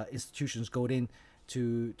institutions going in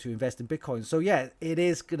to invest in Bitcoin. So yeah, it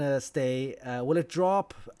is gonna stay. Will it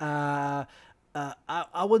drop? I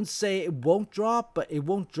wouldn't say it won't drop, but it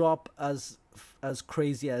won't drop as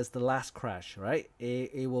crazy as the last crash, right?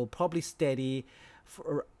 It will probably steady,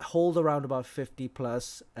 hold around about 50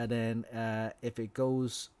 plus, and then if it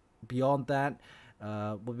goes beyond that,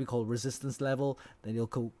 what we call resistance level, then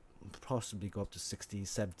it'll possibly go up to 60,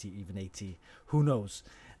 70, even 80, who knows.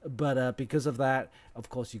 But because of that, of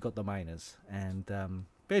course, you got the miners and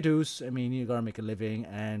fair dues. I mean, you gotta make a living,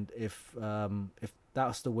 and if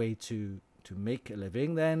that's the way to make a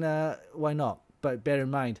living, then why not? But bear in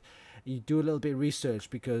mind, you do a little bit of research,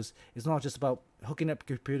 because it's not just about hooking up a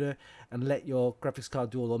computer and let your graphics card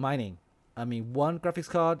do all the mining. I mean, one graphics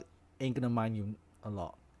card ain't gonna mine you a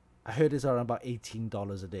lot. I heard it's around about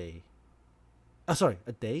 $18 a day. Oh, sorry,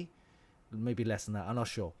 a day? Maybe less than that. I'm not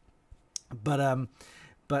sure. But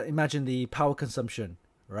imagine the power consumption,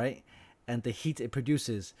 right? And the heat it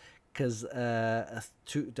produces. Because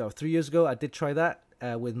 3 years ago, I did try that.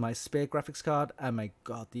 With my spare graphics card, and my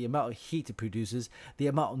god, the amount of heat it produces, the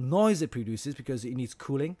amount of noise it produces, because it needs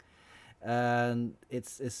cooling, and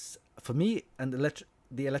it's for me, and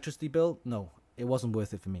the electricity bill, no, it wasn't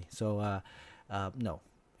worth it for me. So no,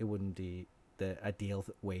 it wouldn't be the ideal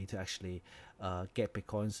way to actually get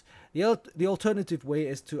Bitcoins. The alternative way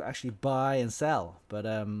is to actually buy and sell, but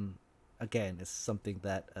again, it's something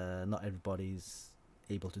that not everybody's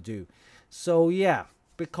able to do. So yeah,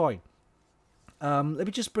 Bitcoin. Let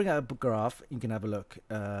me just bring out a graph. You can have a look.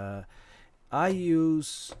 I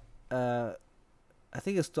use, I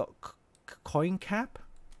think it's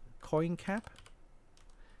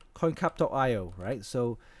coincap.io, right?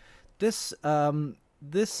 So this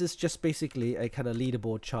is just basically a kind of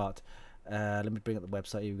leaderboard chart. Let me bring up the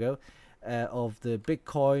website. Here we go. Of the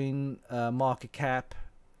Bitcoin market cap,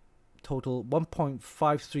 total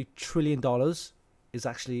 $1.53 trillion. is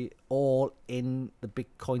actually all in the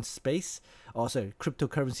Bitcoin space, or sorry,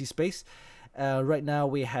 cryptocurrency space. Right now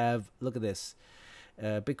we have, look at this,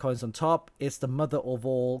 Bitcoin's on top. It's the mother of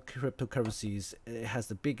all cryptocurrencies. It has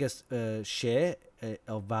the biggest share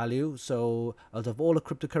of value. So out of all the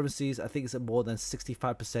cryptocurrencies, I think it's more than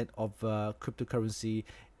 65% of cryptocurrency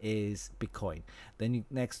is Bitcoin. Then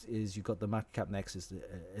next is, you got the market cap, next is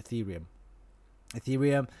Ethereum.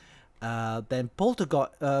 Then Polkadot.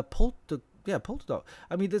 Polkadot.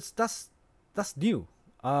 I mean, that's new.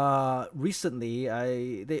 Recently,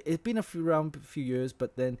 it's been around a few years,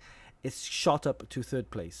 but then it's shot up to third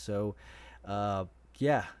place. So,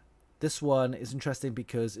 yeah, this one is interesting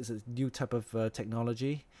because it's a new type of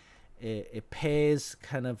technology. It pairs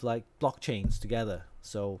kind of like blockchains together.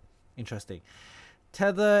 So interesting.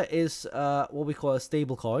 Tether is what we call a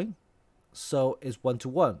stable coin. So it's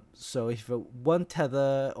 1-to-1. So if one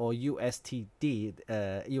Tether or USDT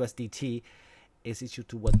is equal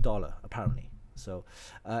to $1 apparently. So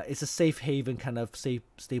it's a safe haven kind of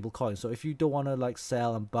stable coin. So if you don't want to like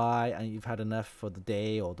sell and buy and you've had enough for the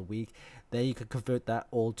day or the week, then you can convert that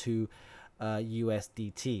all to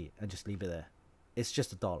USDT and just leave it there. It's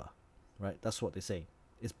just $1, right? That's what they say.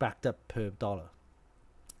 It's backed up per dollar.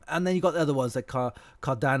 And then you got the other ones like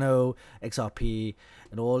Cardano, XRP,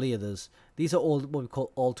 and all the others. These are all what we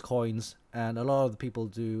call altcoins, and a lot of the people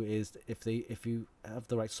do is if you have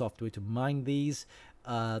the right software to mine these,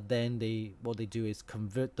 then what they do is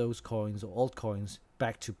convert those coins or altcoins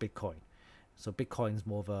back to Bitcoin. So Bitcoin is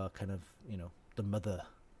more of a kind of, you know, the mother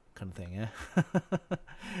kind of thing. Yeah.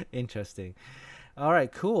 Interesting. All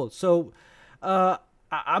right, cool. So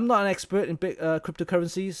I'm not an expert in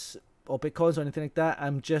cryptocurrencies or Bitcoins or anything like that.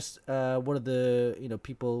 I'm just one of the, you know,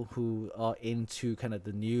 people who are into kind of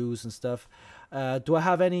the news and stuff. Do I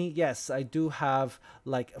have any? Yes, I do have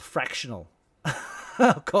like a fractional.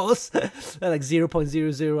 Of course, like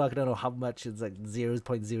 0.00. I don't know how much. It's like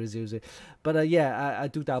 0.000. But yeah, I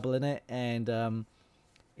do dabble in it, and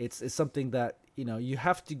it's something that, you know, you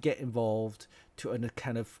have to get involved to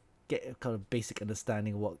kind of get a kind of basic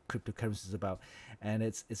understanding of what cryptocurrency is about. And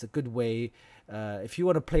it's a good way, if you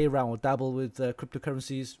want to play around or dabble with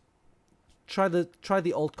cryptocurrencies, try the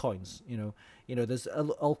altcoins. You know, there's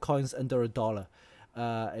altcoins under $1.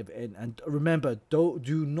 And remember,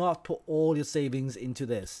 do not put all your savings into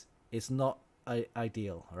this. It's not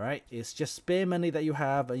ideal. All right, it's just spare money that you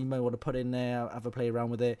have, and you might want to put in there, have a play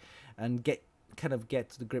around with it, and get to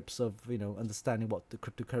the grips of, you know, understanding what the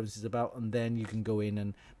cryptocurrency is about, and then you can go in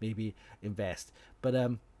and maybe invest. But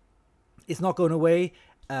it's not going away,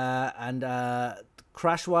 and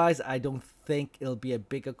crash wise, I don't think it'll be a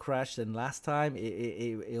bigger crash than last time.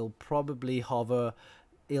 It'll probably hover.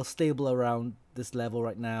 It'll stable around this level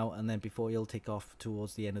right now, and then before it'll take off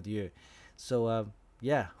towards the end of the year. So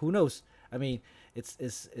yeah, who knows? I mean,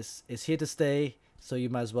 it's here to stay, so you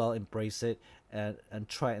might as well embrace it and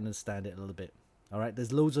try and understand it a little bit. All right,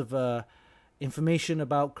 there's loads of information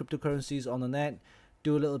about cryptocurrencies on the net.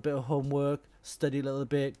 Do a little bit of homework, study a little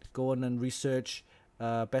bit, go on and research.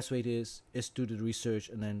 Best way is do the research,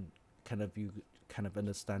 and then you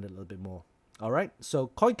understand it a little bit more. All right,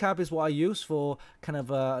 so CoinCap is what I use for kind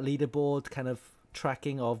of a leaderboard, kind of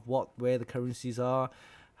tracking of where the currencies are,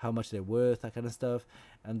 how much they're worth, that kind of stuff.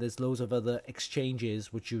 And there's loads of other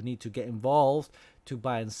exchanges which you need to get involved to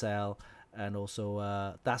buy and sell, and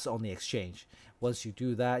also that's on the exchange. Once you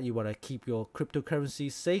do that, you want to keep your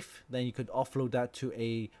cryptocurrency safe. Then you could offload that to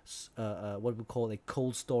a what we call a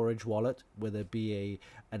cold storage wallet, whether it be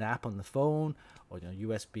an app on the phone or, you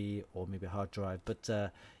know, USB or maybe a hard drive. But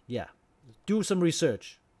yeah. Do some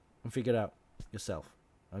research and figure it out yourself.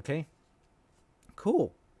 Okay?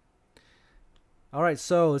 Cool. All right,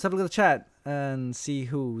 so let's have a look at the chat and see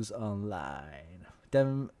who's online.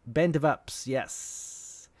 Ben DevUps,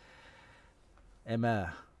 yes.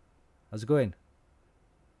 Emma, how's it going?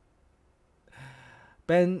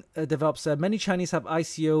 Ben DevUps said, many Chinese have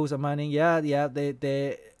ICOs and mining. Yeah,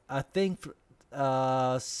 they I think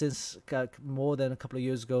since more than a couple of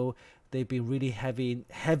years ago, they've been really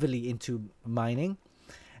heavily into mining.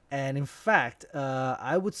 And in fact,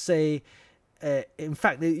 I would say, in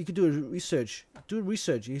fact, you could do research.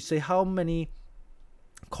 You say how many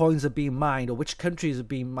coins are being mined, or which countries are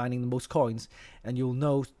being mining the most coins, and you'll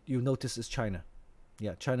notice it's China.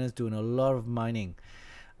 Yeah, China is doing a lot of mining.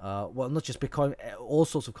 Well, not just Bitcoin, all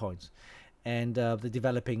sorts of coins, and they're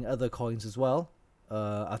developing other coins as well.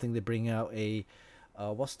 I think they bring out a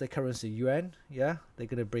what's the currency? Yuan? Yeah, they're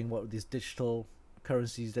gonna bring these digital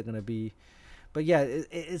currencies. They're gonna be, but yeah,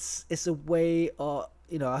 it's a way.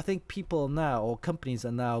 You know, I think people now, or companies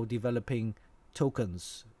are now developing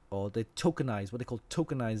tokens, or they tokenize, what they call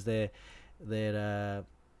tokenize their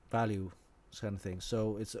value, kind of thing.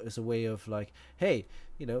 So it's a way of like, hey,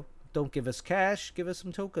 you know, don't give us cash, give us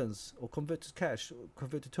some tokens, or convert to cash, or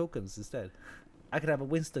convert to tokens instead. I could have a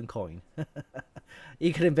Winston coin.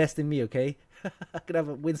 You can invest in me, okay? I could have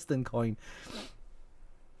a Winston coin.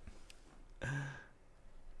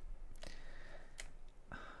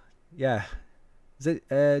 Yeah.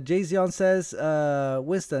 Jay-Zion says,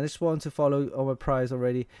 Winston, I just want to follow on my prize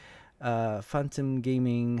already. Phantom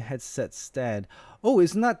Gaming headset stand. Oh,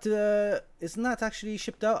 it's not actually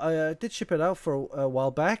shipped out. I did ship it out for a while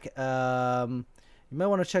back. You might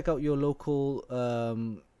want to check out your local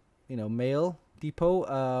you know, mail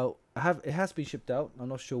depot. It has been shipped out. I'm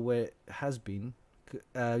not sure where it has been.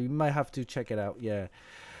 You might have to check it out, yeah,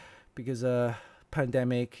 because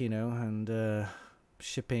pandemic, you know, and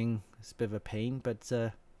shipping is a bit of a pain. But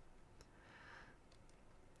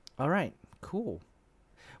all right, cool.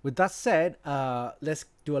 With that said, let's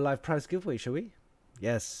do a live prize giveaway, shall we?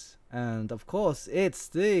 Yes, and of course it's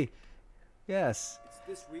this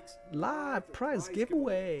week's live prize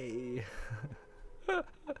giveaway.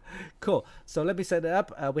 Cool. So let me set it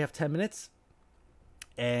up. We have 10 minutes,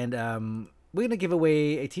 and we're gonna give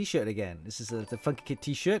away a T-shirt again. This is the Funkykit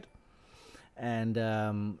T-shirt, and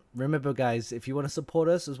remember, guys, if you want to support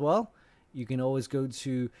us as well, you can always go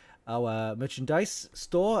to our merchandise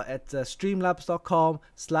store at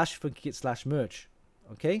streamlabs.com/funkykit/merch.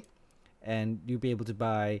 Okay, and you'll be able to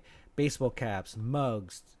buy baseball caps,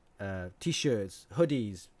 mugs, T-shirts,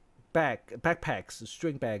 hoodies, backpacks,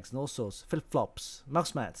 string bags, and all sorts, flip-flops,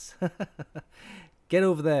 mouse mats. Get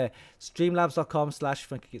over there,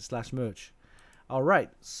 streamlabs.com/funkykit/merch. All right,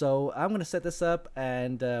 so I'm gonna set this up,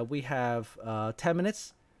 and we have 10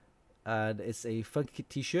 minutes, and it's a Funkykit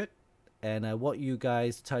T-shirt. And I want you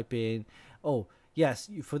guys to type in, oh yes,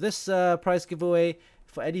 for this prize giveaway,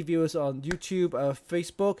 for any viewers on YouTube or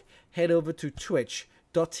Facebook, head over to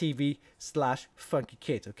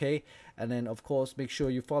twitch.tv/funkykit, okay? And then of course make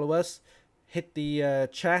sure you follow us, hit the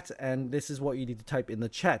chat, and this is what you need to type in the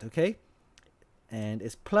chat, okay? And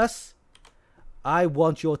it's plus I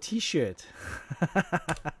want your T-shirt.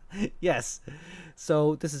 Yes,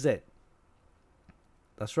 so this is it.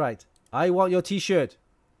 That's right, I want your T-shirt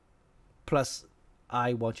plus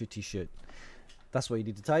I want your T-shirt. That's what you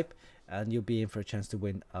need to type, and you'll be in for a chance to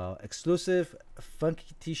win our exclusive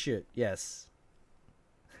Funky T-shirt. Yes.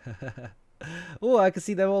 Oh, I can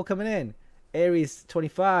see them all coming in. Aries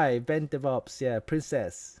 25, Ben DevOps, yeah,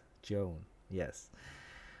 Princess Joan, yes.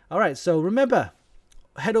 All right, so remember,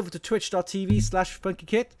 head over to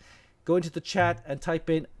twitch.tv/funkykit, go into the chat and type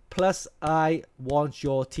in plus I want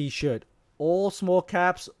your T-shirt. All small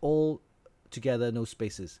caps, all together, no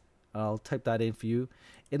spaces. I'll type that in for you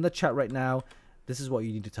in the chat right now. This is what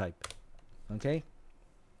you need to type. Okay.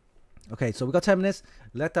 Okay, so we got 10 minutes.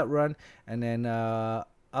 Let that run, and then I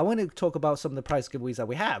want to talk about some of the prize giveaways that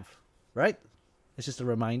we have. Right? It's just a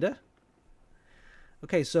reminder.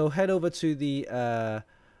 Okay, so head over to the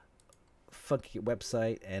Funkykit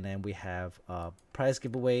website, and then we have prize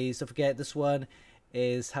giveaways. Don't forget, this one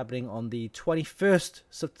is happening on the 21st,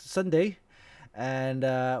 Sunday. And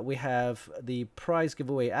we have the prize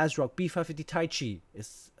giveaway, ASRock B550 Taichi.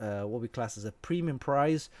 It's what we class as a premium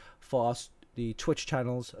prize for us, the Twitch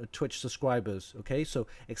channels, Twitch subscribers. Okay, so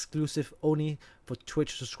exclusive only for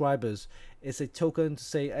Twitch subscribers. It's a token to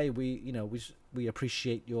say, hey, we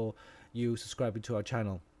appreciate you subscribing to our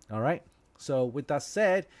channel. All right. So with that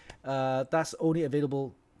said, that's only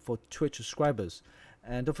available for Twitch subscribers.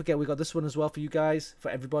 And don't forget, we got this one as well for you guys, for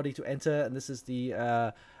everybody to enter. And this is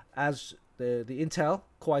the the Intel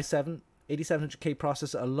Core i7 8700K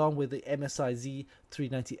processor, along with the MSI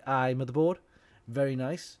Z390i motherboard. Very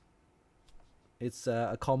nice. It's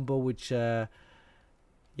a combo which, yeah,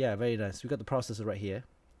 very nice. We got the processor right here.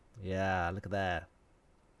 Yeah, look at that.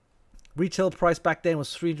 Retail price back then was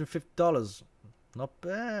 $350. Not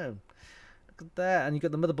bad. Look at that. And you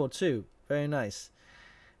got the motherboard too. Very nice.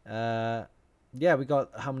 Yeah, we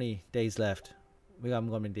got how many days left? We got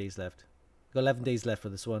how many days left? We got 11 days left for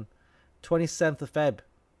this one. 27th of Feb.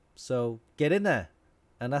 So get in there.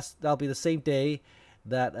 And that'll be the same day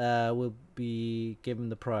that we'll be giving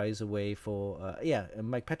the prize away for, yeah, and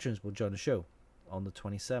Mike patrons will join the show on the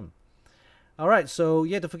 27th. All right, so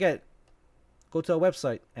yeah, don't forget, go to our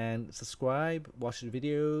website and subscribe, watch the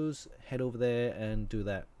videos, head over there and do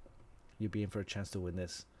that. You'll be in for a chance to win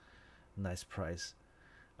this nice prize.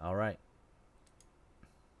 All right.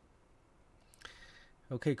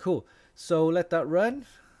 Okay, cool. So let that run.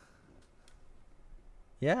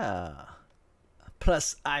 Yeah.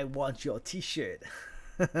 Plus, I want your T-shirt.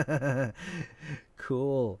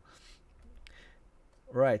 Cool.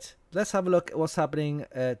 Right. Let's have a look at what's happening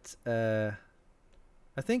at. I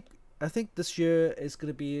think this year is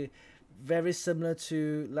going to be very similar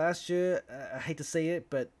to last year. I hate to say it,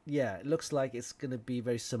 but yeah, it looks like it's going to be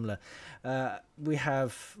very similar. We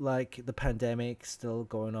have like the pandemic still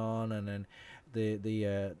going on, and then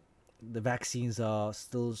the vaccines are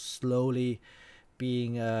still slowly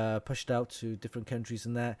being pushed out to different countries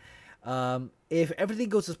and that. If everything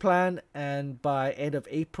goes as planned, and by end of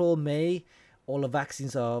April, May, all the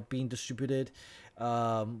vaccines are being distributed,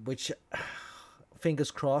 which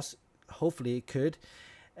fingers crossed, hopefully it could.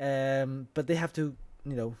 But they have to,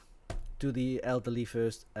 do the elderly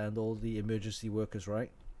first and all the emergency workers,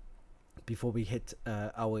 right? Before we hit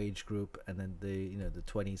our age group, and then the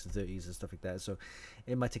 20s and 30s and stuff like that. So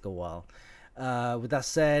it might take a while. With that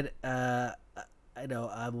said, I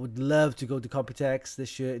would love to go to Computex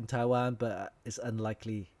this year in Taiwan, but it's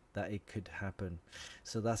unlikely that it could happen.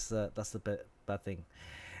 So that's the bad thing.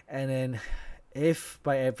 And then if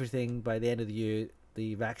by the end of the year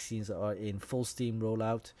the vaccines are in full steam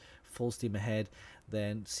rollout, full steam ahead,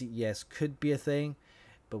 then CES could be a thing,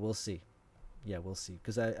 but we'll see. Yeah, we'll see.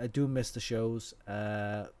 Because I do miss the shows,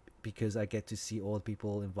 because I get to see all the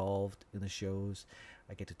people involved in the shows.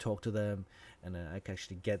 I get to talk to them, and I can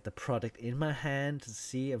actually get the product in my hand to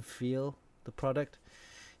see and feel the product.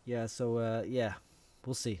 Yeah, so yeah,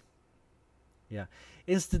 we'll see. Yeah.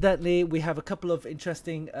 Incidentally, we have a couple of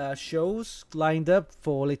interesting shows lined up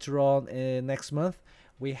for later on next month.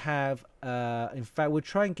 We have, in fact, we're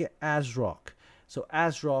trying to get ASRock. So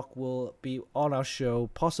ASRock will be on our show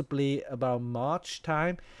possibly about March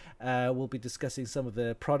time. We'll be discussing some of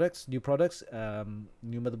the products, new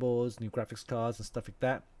motherboards, new graphics cards and stuff like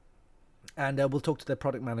that. And we'll talk to the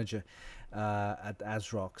product manager at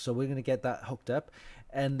ASRock. So we're going to get that hooked up.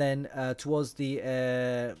 And then towards the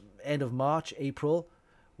end of March, April,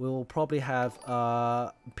 we'll probably have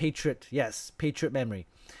Patriot. Yes, Patriot Memory.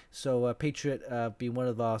 So Patriot being one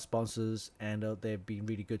of our sponsors, and they've been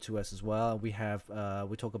really good to us as well. We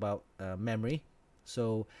talk about memory.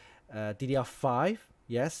 So DDR5.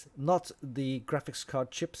 Yes, not the graphics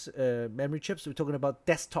card chips, memory chips. We're talking about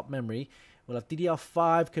desktop memory. We'll have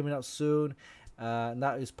DDR5 coming out soon, and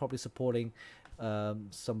that is probably supporting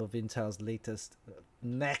some of Intel's latest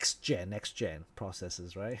next gen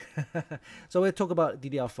processors, right? So we'll talk about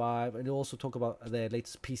DDR5, and we'll also talk about their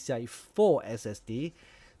latest PCIe 4 SSD.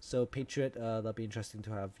 So Patriot, that'll be interesting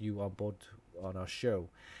to have you on board on our show,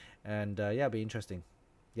 and yeah, it'll be interesting.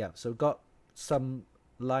 Yeah, so got some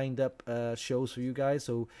lined up shows for you guys,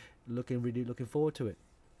 so really looking forward to it.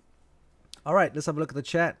 All right, let's have a look at the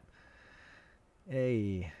chat.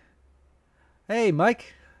 Hey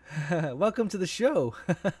Mike. Welcome to the show.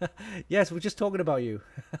 Yes, we're just talking about you.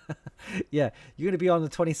 Yeah, you're going to be on the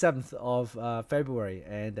 27th of February,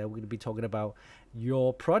 and we're going to be talking about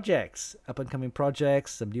your projects, up and coming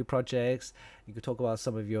projects, some new projects. You could talk about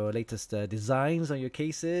some of your latest designs on your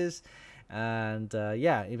cases, and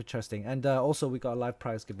yeah, interesting. And also we got a live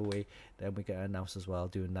prize giveaway that we can announce as well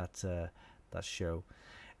during that show.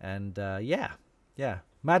 And yeah,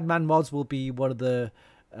 Madman Mods will be one of the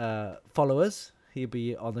followers. He'll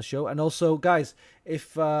be on the show. And also, guys,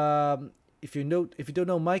 if you don't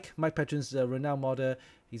know Mike Petron's a renowned modder.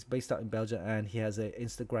 He's based out in Belgium, and he has an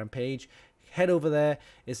Instagram page. Head over there.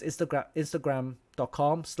 It's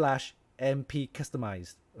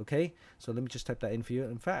instagram.com/mpcustomized. Okay, so let me just type that in for you.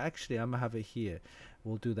 In fact, actually, I'm gonna have it here.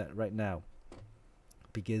 We'll do that right now,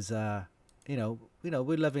 because we're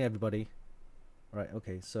loving everybody. Right.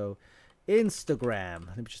 Okay. So Instagram.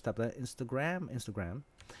 Let me just type that Instagram.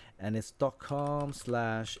 And it's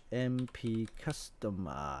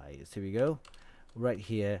 .com/mpcustomized. Here we go, right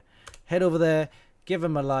here. Head over there, give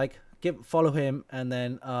him a like, follow him, and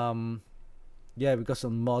then yeah, we got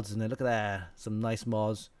some mods in there. Look at that, some nice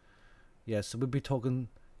mods. Yeah, so we'll be talking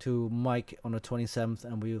to Mike on the 27th,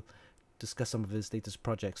 and we'll discuss some of his latest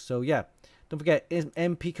projects. So yeah, don't forget,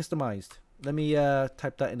 MP Customized. Let me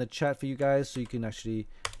type that in the chat for you guys, so you can actually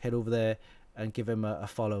head over there and give him a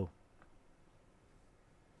follow.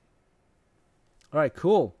 All right,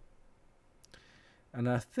 cool. And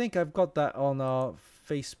I think I've got that on our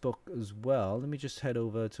Facebook as well. Let me just head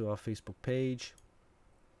over to our Facebook page.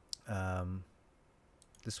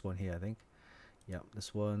 This one here, I think. Yeah,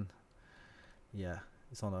 this one. Yeah,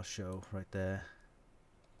 it's on our show right there.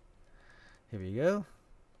 Here we go.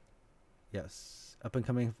 Yes, up and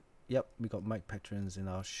coming. Yep, we got Mike Patrons in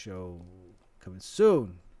our show coming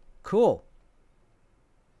soon. Cool.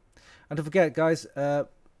 And don't forget, guys,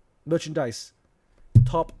 merchandise.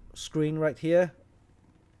 Top screen right here,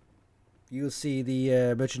 you'll see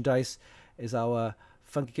the merchandise is our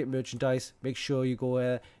Funkykit merchandise. Make sure you go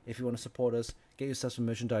if you want to support us, get yourself some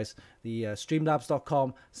merchandise. The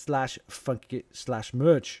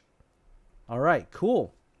streamlabs.com/funkykit/merch. All right,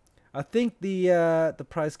 cool. I think the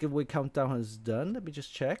prize giveaway countdown is done. Let me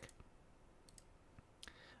just check.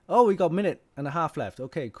 Oh, we got a minute and a half left.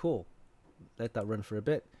 Okay, cool. Let that run for a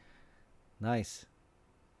bit. Nice.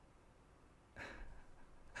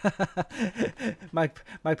 Mike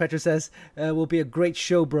Petra says, will be a great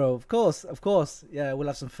show, bro. Of course. Yeah, we'll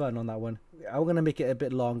have some fun on that one. I'm going to make it a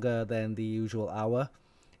bit longer than the usual hour.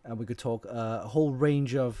 And we could talk a whole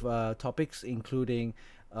range of topics, including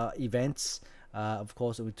events. Of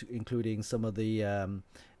course, including some of the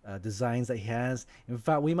designs that he has. In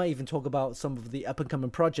fact, we might even talk about some of the up-and-coming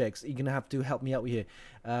projects. You're going to have to help me out here.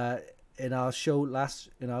 In our last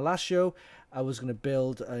show, I was going to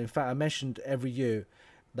build, in fact, I mentioned every year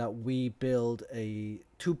that we build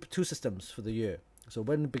two systems for the year. So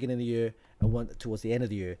one in the beginning of the year and one towards the end of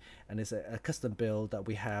the year. And it's a custom build that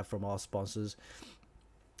we have from our sponsors,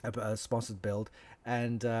 a sponsored build.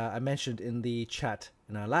 And I mentioned in the chat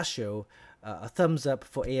in our last show, a thumbs up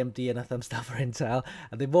for AMD and a thumbs down for Intel.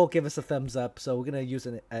 And they've all given us a thumbs up. So we're going to use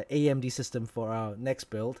an AMD system for our next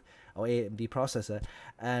build, our AMD processor.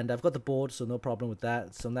 And I've got the board, so no problem with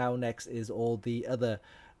that. So now next is all the other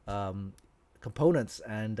components,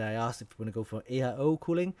 and I asked if we're going to go for AIO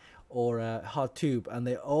cooling or hard tube, and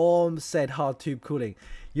they all said hard tube cooling.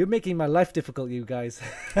 You're making my life difficult, you guys.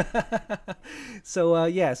 So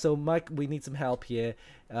yeah, so Mike, we need some help here,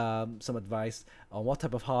 some advice on what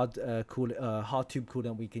type of hard tube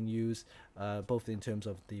coolant we can use, both in terms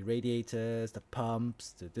of the radiators, the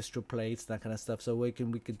pumps, the distro plates, that kind of stuff. So we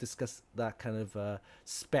can discuss that kind of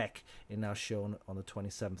spec in our show on the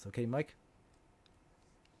 27th. Okay, Mike?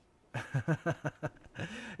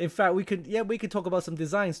 In fact, we could talk about some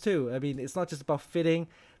designs too. I mean, it's not just about fitting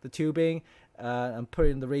the tubing and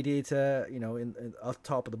putting the radiator, you know, in up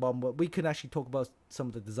top or the bottom, but we can actually talk about some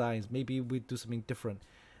of the designs. Maybe we do something different.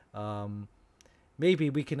 Maybe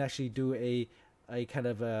we can actually do a kind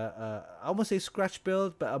of I won't say scratch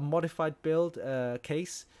build, but a modified build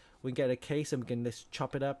case. We can get a case and we can just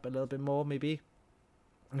chop it up a little bit more, maybe.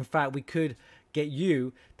 In fact, we could get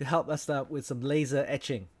you to help us out with some laser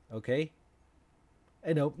etching. Okay,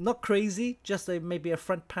 you know, not crazy, just maybe a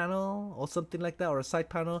front panel or something like that, or a side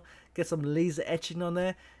panel. Get some laser etching on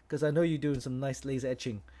there, because I know you're doing some nice laser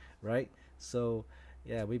etching, right? So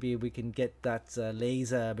yeah, maybe we can get that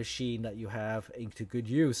laser machine that you have into good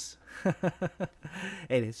use. And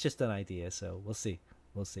it's just an idea, so we'll see.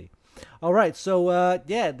 All right, so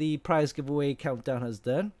yeah, the prize giveaway countdown has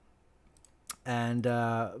done. And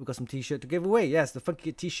we've got some t-shirt to give away. Yes, the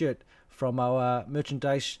Funkykit t-shirt from our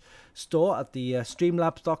merchandise store at the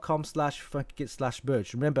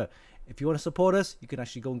streamlabs.com/funkykit/merch. Remember, if you want to support us, you can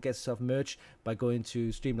actually go and get yourself merch by going to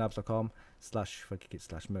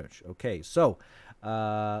streamlabs.com/funkykit/merch. Okay, so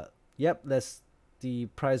yep, the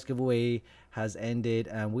prize giveaway has ended,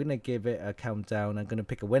 and we're gonna give it a countdown. I'm gonna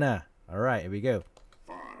pick a winner. All right, here we go.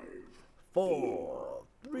 5, 4,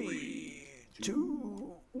 3,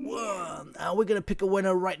 2, 1, and we're gonna pick a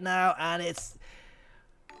winner right now, and it's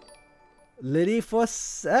Liddy for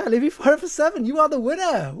 7. You are the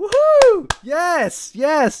winner. Woohoo! Yes.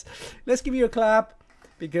 Let's give you a clap,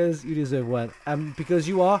 because you deserve one, and because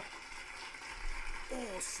you are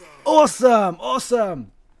awesome.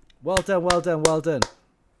 Well done.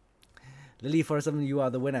 Lily for 7, you are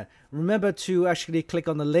the winner. Remember to actually click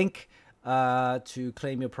on the link to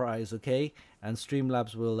claim your prize, okay? And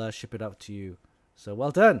Streamlabs will ship it out to you. So well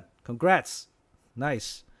done. Congrats.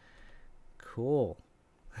 Nice. Cool.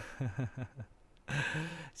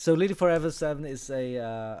 So Lady Forever 7 is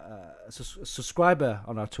a subscriber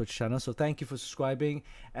on our Twitch channel. So thank you for subscribing.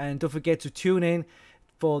 And don't forget to tune in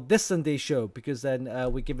for this Sunday show, because then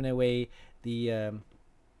we're giving away the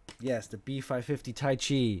the B550 Tai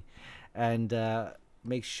Chi. And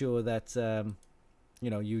make sure that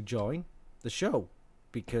you join the show,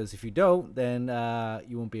 because if you don't, then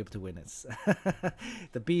you won't be able to win it.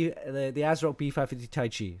 the ASRock B550 Tai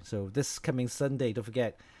Chi. So this coming Sunday, don't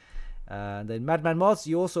forget. Then Madman Mods,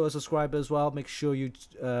 you also a subscriber as well. Make sure you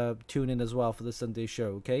tune in as well for the Sunday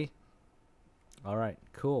show, okay? All right,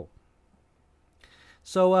 cool.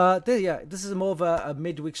 So this is more of a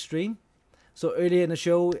midweek stream. So earlier in the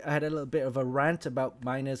show, I had a little bit of a rant about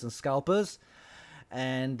miners and scalpers.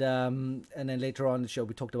 And then later on in the show,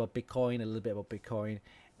 we talked about Bitcoin, a little bit about Bitcoin,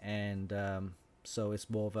 and so it's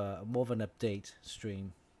more of an update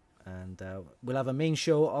stream. And we'll have a main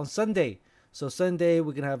show on Sunday. So Sunday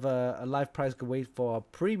we're gonna have a live prize giveaway for our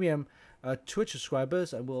premium Twitch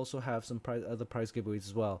subscribers, and we'll also have some other prize giveaways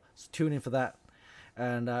as well. So tune in for that.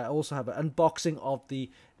 And I also have an unboxing of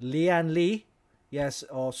the Lian Li Yes,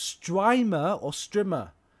 or Strimer or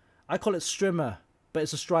Strimmer. I call it Strimmer, but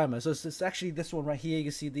it's a Strimer. So it's actually this one right here. You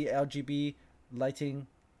can see the RGB lighting.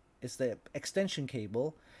 It's the extension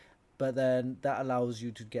cable, but then that allows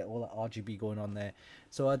you to get all the RGB going on there.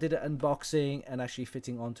 So I did an unboxing and actually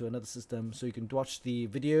fitting onto another system, so you can watch the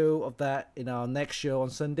video of that in our next show on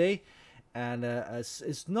Sunday. And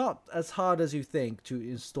it's not as hard as you think to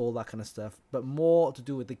install that kind of stuff, but more to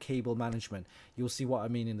do with the cable management. You'll see what I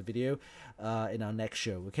mean in the video in our next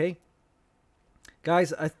show. Okay,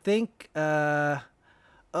 guys, I think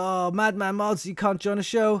oh, Madman Mods, you can't join the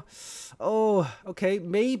show. Oh, okay,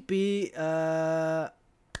 maybe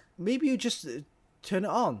maybe you just turn it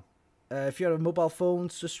on. If you have a mobile phone,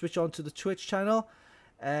 just switch on to the Twitch channel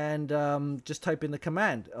and just type in the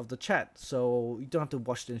command of the chat. So you don't have to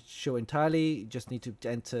watch the show entirely. You just need to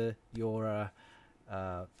enter your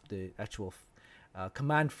the actual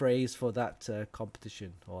command phrase for that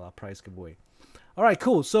competition or our prize giveaway. All right,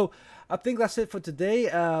 cool. So I think that's it for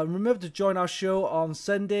today. Remember to join our show on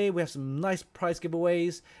Sunday. We have some nice prize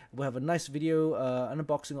giveaways. We have a nice video, an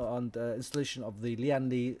unboxing on the installation of the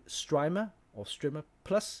Lian Strimer or Strimmer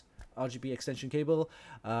Plus RGB extension cable.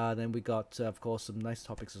 Then we got, of course, some nice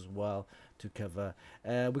topics as well to cover.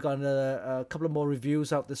 We got a couple of more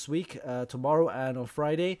reviews out this week, tomorrow and on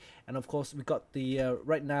Friday. And of course, we got the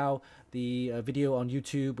right now the video on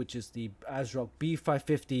YouTube, which is the ASRock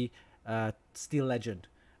B550 Steel Legend,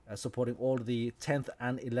 supporting all the 10th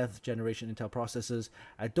and 11th generation Intel processors.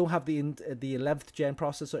 I don't have the 11th gen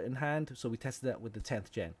processor in hand, so we tested that with the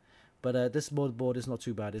 10th gen. But this motherboard is not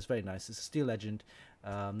too bad. It's very nice. It's a Steel Legend,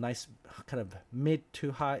 nice kind of mid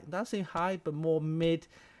to high, not saying high, but more mid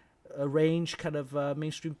range kind of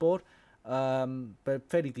mainstream board, but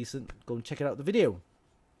fairly decent. Go and check it out, the video,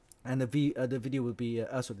 and the video will be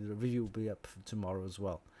sorry, the review will be up tomorrow as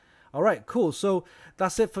well. All right, cool. So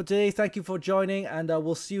that's it for today. Thank you for joining, and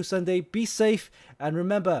we'll see you Sunday. Be safe, and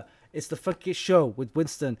remember, it's the Funkykit Show with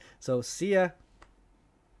Winston. So see ya.